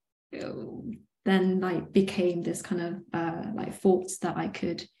then like became this kind of like thoughts that I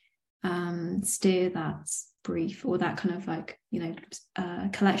could steer that brief or that kind of like,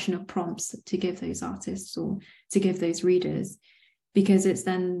 collection of prompts to give those artists or to give those readers, because it's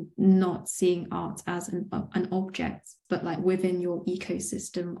then not seeing art as an object, but like within your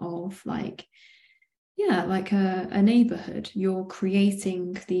ecosystem of like, like a neighborhood. You're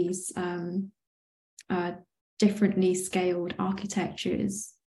creating these differently scaled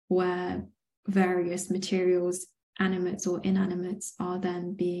architectures where various materials, animates or inanimates, are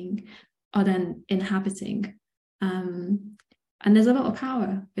then inhabiting. And there's a lot of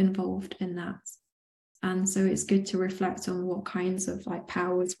power involved in that. And so it's good to reflect on what kinds of like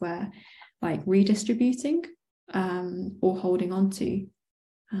powers we're like redistributing or holding on to.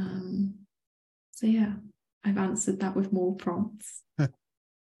 So yeah, I've answered that with more prompts.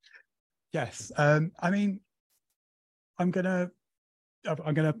 Yes. I mean, I'm gonna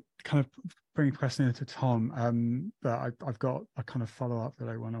kind of bring a question into Tom, but I've got a kind of follow-up that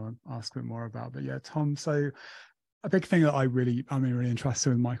I want to ask a bit more about. But yeah, Tom, so a big thing that I'm really interested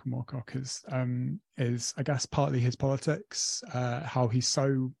with Michael Moorcock is I guess partly his politics, how he's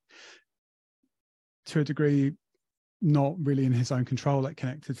so, to a degree, not really in his own control, like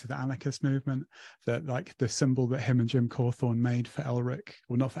connected to the anarchist movement, that like the symbol that him and Jim Cawthorne made for Elric,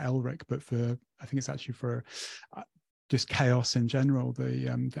 well, not for Elric, but for, I think it's actually for just chaos in general,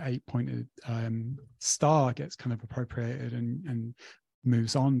 the 8-pointed star gets kind of appropriated and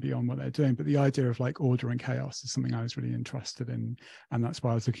moves on beyond what they're doing. But the idea of like order and chaos is something I was really interested in, and that's why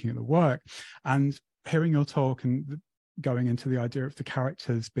I was looking at the work. And hearing your talk and going into the idea of the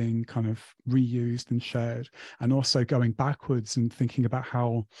characters being kind of reused and shared, and also going backwards and thinking about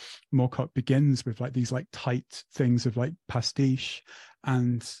how Moorcock begins with like these like tight things of like pastiche,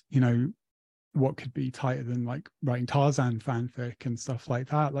 and what could be tighter than like writing Tarzan fanfic and stuff like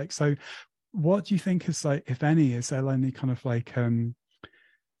that. Like, so what do you think is like, if any, is there any kind of like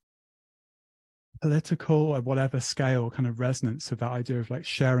political or whatever scale kind of resonance of that idea of like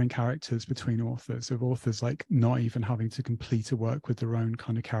sharing characters between authors, of authors like not even having to complete a work with their own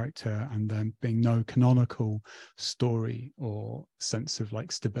kind of character, and then being no canonical story or sense of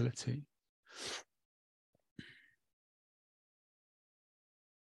like stability?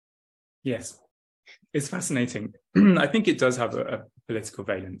 Yes, it's fascinating. I think it does have a political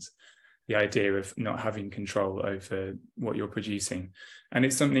valence, the idea of not having control over what you're producing. And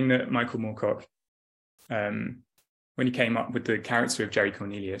it's something that Michael Moorcock, when he came up with the character of Jerry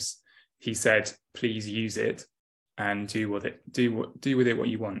Cornelius, he said, please use it and do with it what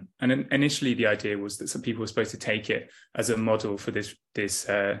you want. And initially the idea was that some people were supposed to take it as a model for this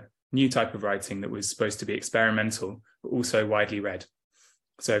new type of writing that was supposed to be experimental but also widely read.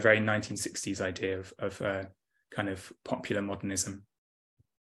 So a very 1960s idea of kind of popular modernism.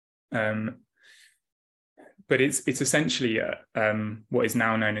 But it's essentially what is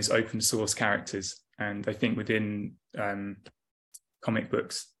now known as open source characters. And I think within comic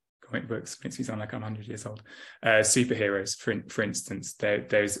books makes me sound like I'm 100 years old. Superheroes, for instance,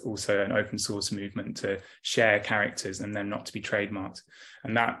 there's also an open source movement to share characters and them not to be trademarked.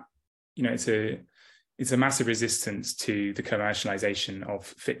 And that, you know, it's a massive resistance to the commercialization of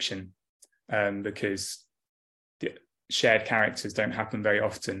fiction, because the shared characters don't happen very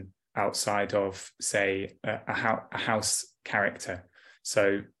often outside of, say, a house character.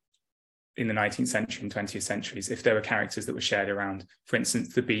 So in the 19th century and 20th centuries, if there were characters that were shared around, for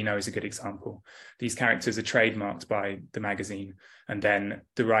instance, the Beano is a good example. These characters are trademarked by the magazine, and then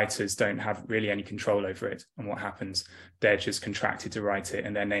the writers don't have really any control over it and what happens. They're just contracted to write it,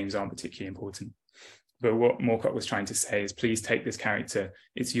 and their names aren't particularly important. But what Moorcock was trying to say is, please take this character,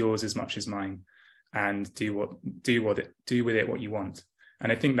 it's yours as much as mine, and do with it what you want.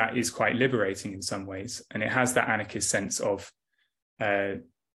 And I think that is quite liberating in some ways, and it has that anarchist sense of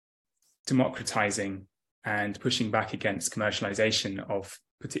democratizing and pushing back against commercialization of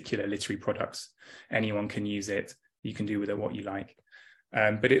particular literary products. Anyone can use it, you can do with it what you like.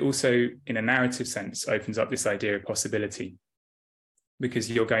 But it also, in a narrative sense, opens up this idea of possibility,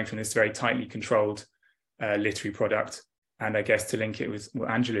 because you're going from this very tightly controlled literary product. And I guess to link it with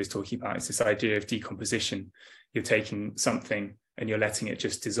what Angela is talking about, it's this idea of decomposition. You're taking something and you're letting it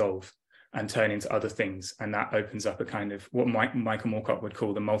just dissolve and turn into other things. And that opens up a kind of what Michael Moorcock would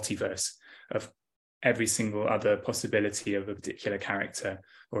call the multiverse of every single other possibility of a particular character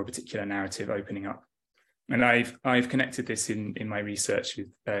or a particular narrative opening up. And I've connected this in my research with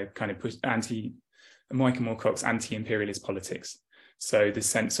kind of Michael Moorcock's anti-imperialist politics. So the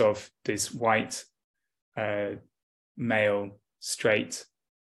sense of this white, male, straight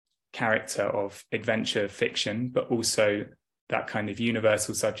character of adventure fiction, but also that kind of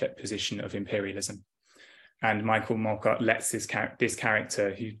universal subject position of imperialism. And Michael Moorcock lets this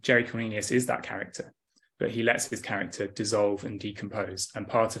character, who Jerry Cornelius is that character, but he lets his character dissolve and decompose. And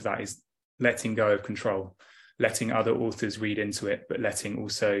part of that is letting go of control, letting other authors read into it, but letting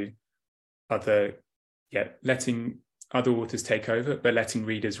other authors take over, but letting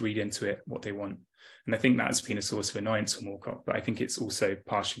readers read into it what they want. And I think that's been a source of annoyance for Moorcock, but I think it's also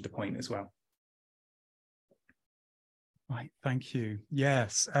partially the point as well. Right, thank you.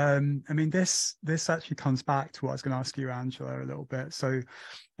 Yes, I mean, this actually comes back to what I was going to ask you, Angela, a little bit. So I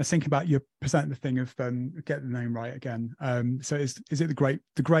was thinking about you presenting the thing of get the name right again. So is it the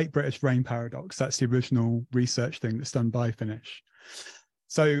Great British Rain Paradox? That's the original research thing that's done by Finish.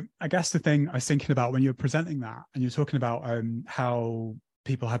 So I guess the thing I was thinking about when you're presenting that, and you're talking about how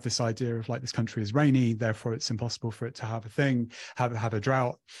people have this idea of like, this country is rainy, therefore it's impossible for it to have a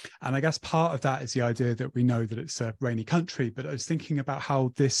drought. And I guess part of that is the idea that we know that it's a rainy country, but I was thinking about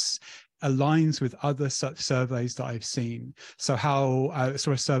how this aligns with other such surveys that I've seen. So how I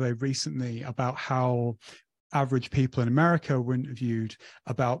saw a survey recently about how average people in America were interviewed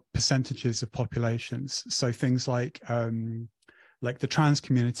about percentages of populations. So things like the trans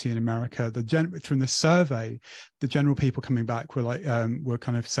community in America, from the survey, the general people coming back were like, were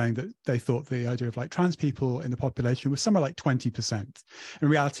kind of saying that they thought the idea of like trans people in the population was somewhere like 20%. In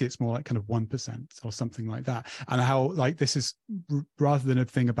reality, it's more like kind of 1% or something like that. And how like this is, rather than a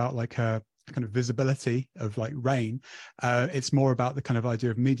thing about like a kind of visibility of like rain, it's more about the kind of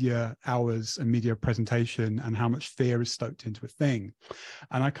idea of media hours and media presentation and how much fear is stoked into a thing.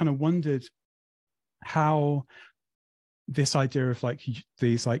 And I kind of wondered how this idea of like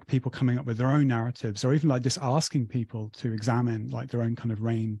these like people coming up with their own narratives, or even like just asking people to examine like their own kind of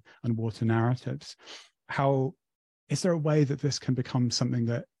rain and water narratives, how is there a way that this can become something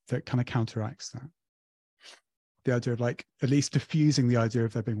that kind of counteracts that, the idea of like at least diffusing the idea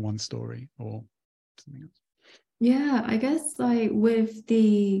of there being one story or something else? Yeah, I guess like with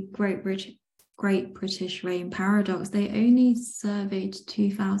the Great British Rain Paradox, they only surveyed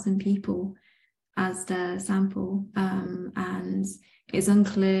 2,000 people as their sample, and it's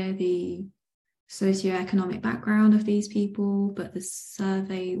unclear the socioeconomic background of these people, but the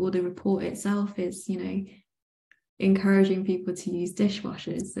survey or the report itself is, encouraging people to use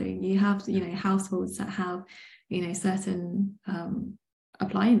dishwashers. So you have, households that have, certain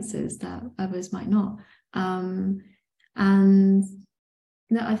appliances that others might not. And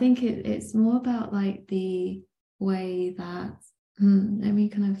no, I think it's more about like the way that, let me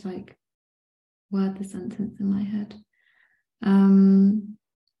kind of like word the sentence in my head.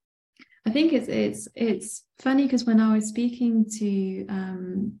 I think it's funny because when I was speaking to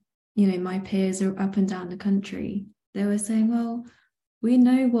my peers are up and down the country, they were saying, well, we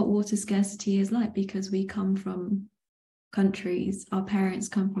know what water scarcity is like because we come from countries, our parents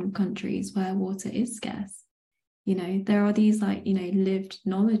come from countries where water is scarce. There are these lived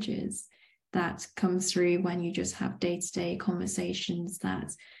knowledges that comes through when you just have day-to-day conversations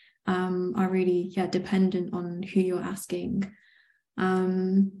that are really dependent on who you're asking.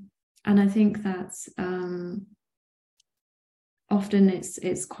 And I think that often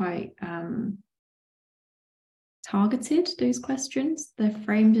it's quite targeted, those questions. They're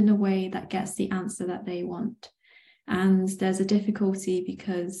framed in a way that gets the answer that they want. And there's a difficulty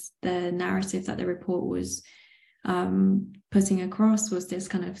because the narrative that the report was putting across was this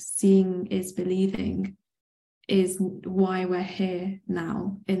kind of seeing is believing is why we're here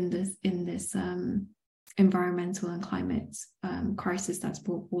now in this environmental and climate crisis that's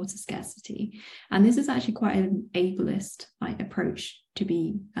brought water scarcity. And this is actually quite an ableist approach to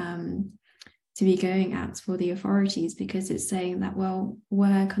be going at for the authorities, because it's saying that, well,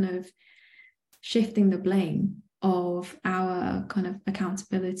 we're kind of shifting the blame of our kind of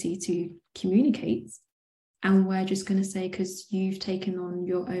accountability to communicate, and we're just going to say, because you've taken on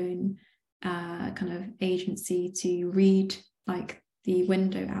your own kind of agency to read the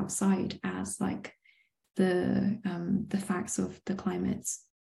window outside as the facts of the climate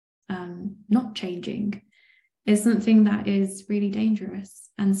not changing, is something that is really dangerous.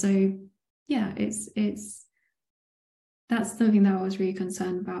 And so it's that's something that I was really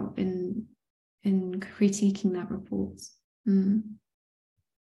concerned about in critiquing that report.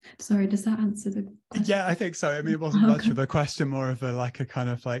 Sorry, does that answer the question? Yeah, I think so. I mean, it wasn't much of a question, more of a kind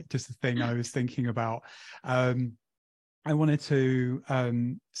of just a thing I was thinking about. I wanted to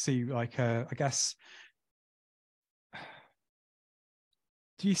see I guess,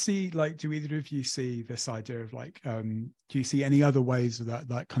 do you see do either of you see this idea of do you see any other ways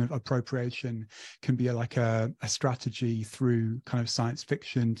that kind of appropriation can be a strategy through kind of science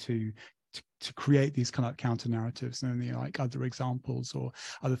fiction to create these kind of counter narratives, and any other examples or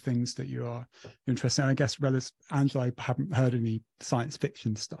other things that you are interested in? I guess, Angela, I haven't heard any science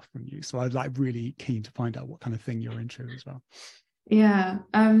fiction stuff from you, so I'd really keen to find out what kind of thing you're into as well. Yeah,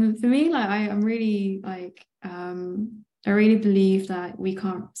 for me, I'm really I really believe that we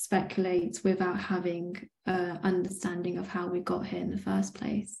can't speculate without having an understanding of how we got here in the first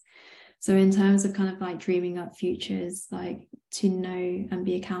place. So in terms of kind of dreaming up futures, to know and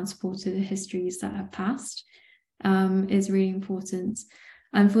be accountable to the histories that have passed is really important.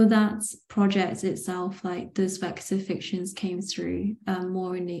 And for that project itself, the speculative fictions came through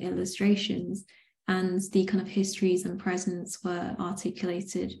more in the illustrations, and the kind of histories and presence were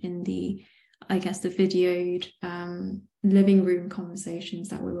articulated in the videoed living room conversations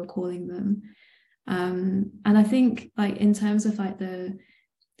that we were calling them. And I think in terms of the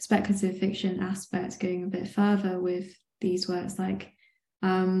speculative fiction aspect, going a bit further with these works,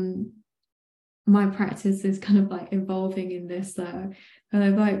 my practice is kind of evolving in this kind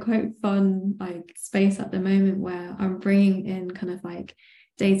of quite fun space at the moment, where I'm bringing in kind of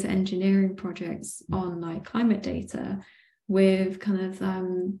data engineering projects on climate data with kind of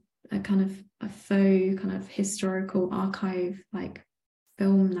a faux kind of historical archive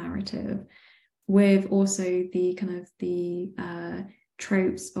film narrative, with also the kind of the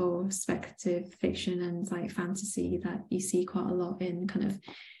tropes of speculative fiction and fantasy that you see quite a lot in kind of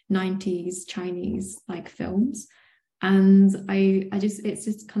 90s Chinese films. And I just, it's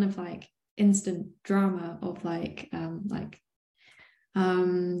just kind of instant drama of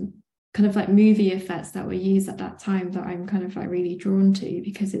kind of movie effects that were used at that time that I'm kind of really drawn to,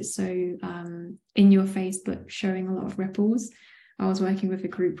 because it's so in your face but showing a lot of ripples. I was working with a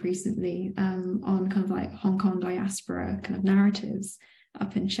group recently on kind of Hong Kong diaspora kind of narratives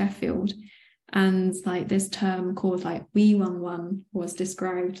up in Sheffield, and this term called Wee11 was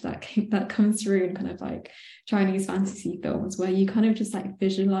described that comes through in kind of Chinese fantasy films, where you kind of just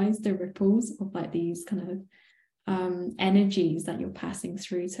visualize the ripples of these kind of energies that you're passing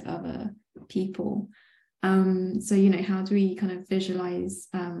through to other people. So how do we kind of visualize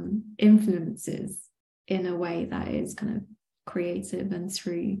influences in a way that is kind of creative and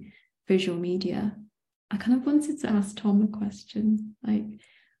through visual media? I kind of wanted to ask Tom a question,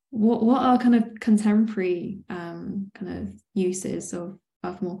 what are kind of contemporary kind of uses of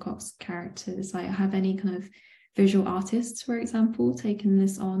Moorcock's characters? Have any kind of visual artists, for example, taken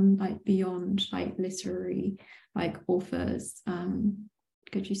this on beyond literary authors?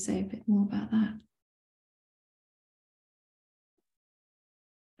 Could you say a bit more about that?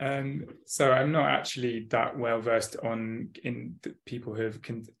 So I'm not actually that well versed in the people who have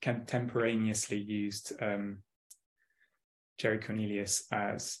contemporaneously used Jerry Cornelius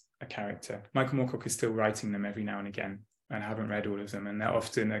as a character. Michael Moorcock is still writing them every now and again, and I haven't read all of them, and they're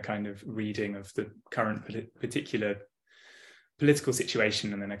often a kind of reading of the current particular political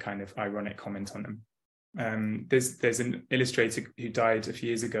situation and then a kind of ironic comment on them. There's an illustrator who died a few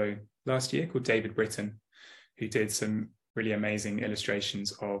years ago, last year, called David Britton, who did some really amazing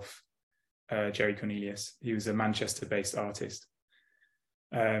illustrations of Jerry Cornelius. He was a Manchester-based artist.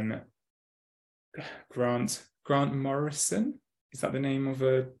 Grant Morrison, is that the name of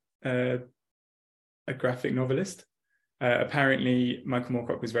a graphic novelist? Apparently, Michael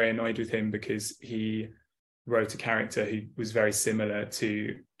Moorcock was very annoyed with him because he wrote a character who was very similar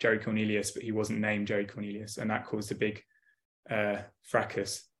to Jerry Cornelius, but he wasn't named Jerry Cornelius, and that caused a big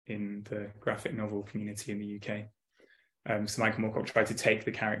fracas in the graphic novel community in the UK. So Michael Moorcock tried to take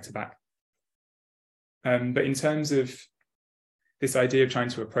the character back. But in terms of this idea of trying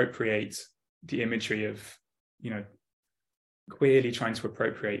to appropriate the imagery of, queerly trying to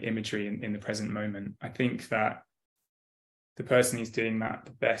appropriate imagery in the present moment, I think that the person who's doing that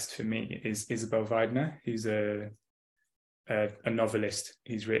the best for me is Isabel Weidner, who's a novelist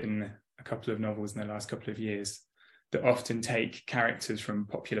who's written a couple of novels in the last couple of years that often take characters from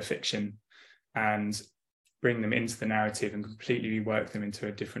popular fiction and bring them into the narrative and completely rework them into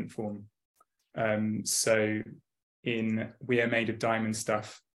a different form. So in We Are Made of Diamond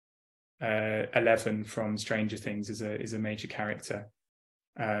Stuff, Eleven from Stranger Things is a major character.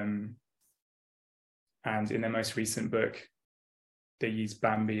 And in their most recent book, they use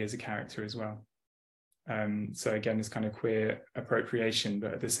Bambi as a character as well. So again, this kind of queer appropriation,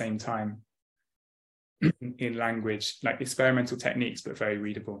 but at the same time, in language, like experimental techniques, but very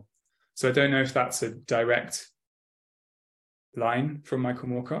readable. So I don't know if that's a direct line from Michael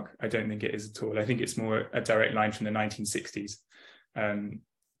Moorcock. I don't think it is at all. I think it's more a direct line from the 1960s.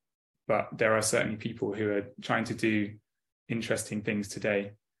 But there are certainly people who are trying to do interesting things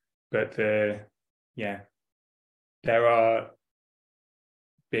today. But there are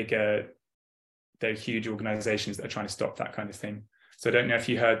huge organizations that are trying to stop that kind of thing. So I don't know if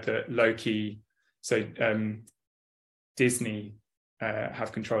you heard that Loki, Disney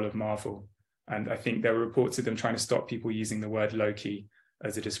have control of Marvel. And I think there were reports of them trying to stop people using the word Loki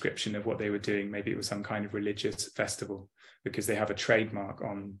as a description of what they were doing. Maybe it was some kind of religious festival, because they have a trademark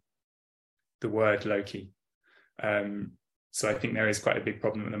on the word Loki. So I think there is quite a big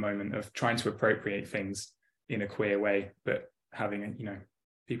problem at the moment of trying to appropriate things in a queer way, but having,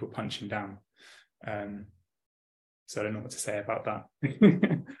 people punching down. So I don't know what to say about that.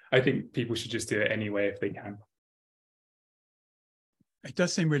 I think people should just do it anyway if they can. It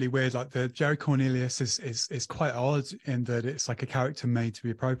does seem really weird. Like the Jerry Cornelius is quite odd in that it's like a character made to be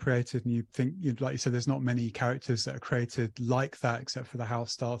appropriated, and you think, like you said, there's not many characters that are created like that except for the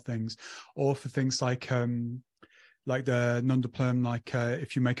house style things, or for things like the non de plume,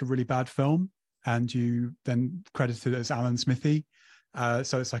 if you make a really bad film and you then credit it as Alan Smithy,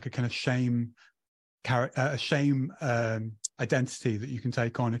 so it's like a kind of shame identity that you can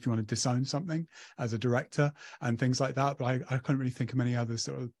take on if you want to disown something as a director and things like that. But I couldn't really think of many others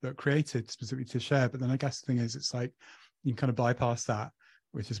that are created specifically to share. But then I guess the thing is, it's like you can kind of bypass that,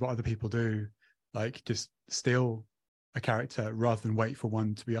 which is what other people do, like just steal a character rather than wait for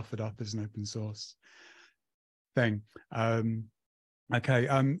one to be offered up as an open source thing.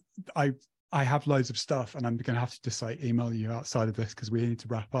 I have loads of stuff, and I'm going to have to just email you outside of this because we need to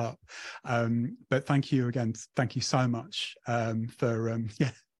wrap up. But thank you again. Thank you so much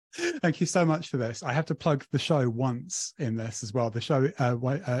thank you so much for this. I have to plug the show once in this as well. The show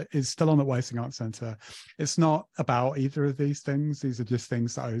is still on at Waiting Arts Centre. It's not about either of these things. These are just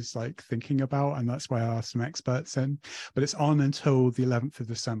things that I was thinking about, and that's why I asked some experts in. But it's on until the 11th of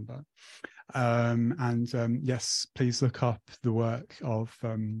December. Yes, please look up the work of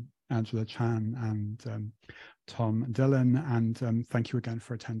Angela Chan and Tom Dillon, and thank you again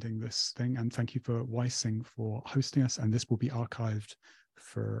for attending this thing, and thank you for Wysing for hosting us, and this will be archived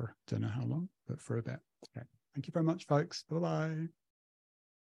for don't know how long, but for a bit. Okay, thank you very much, folks. Bye-bye.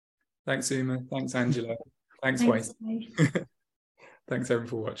 Thanks, Uma. Thanks, Angela. Thanks, Wysing. Thanks everyone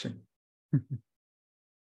for watching.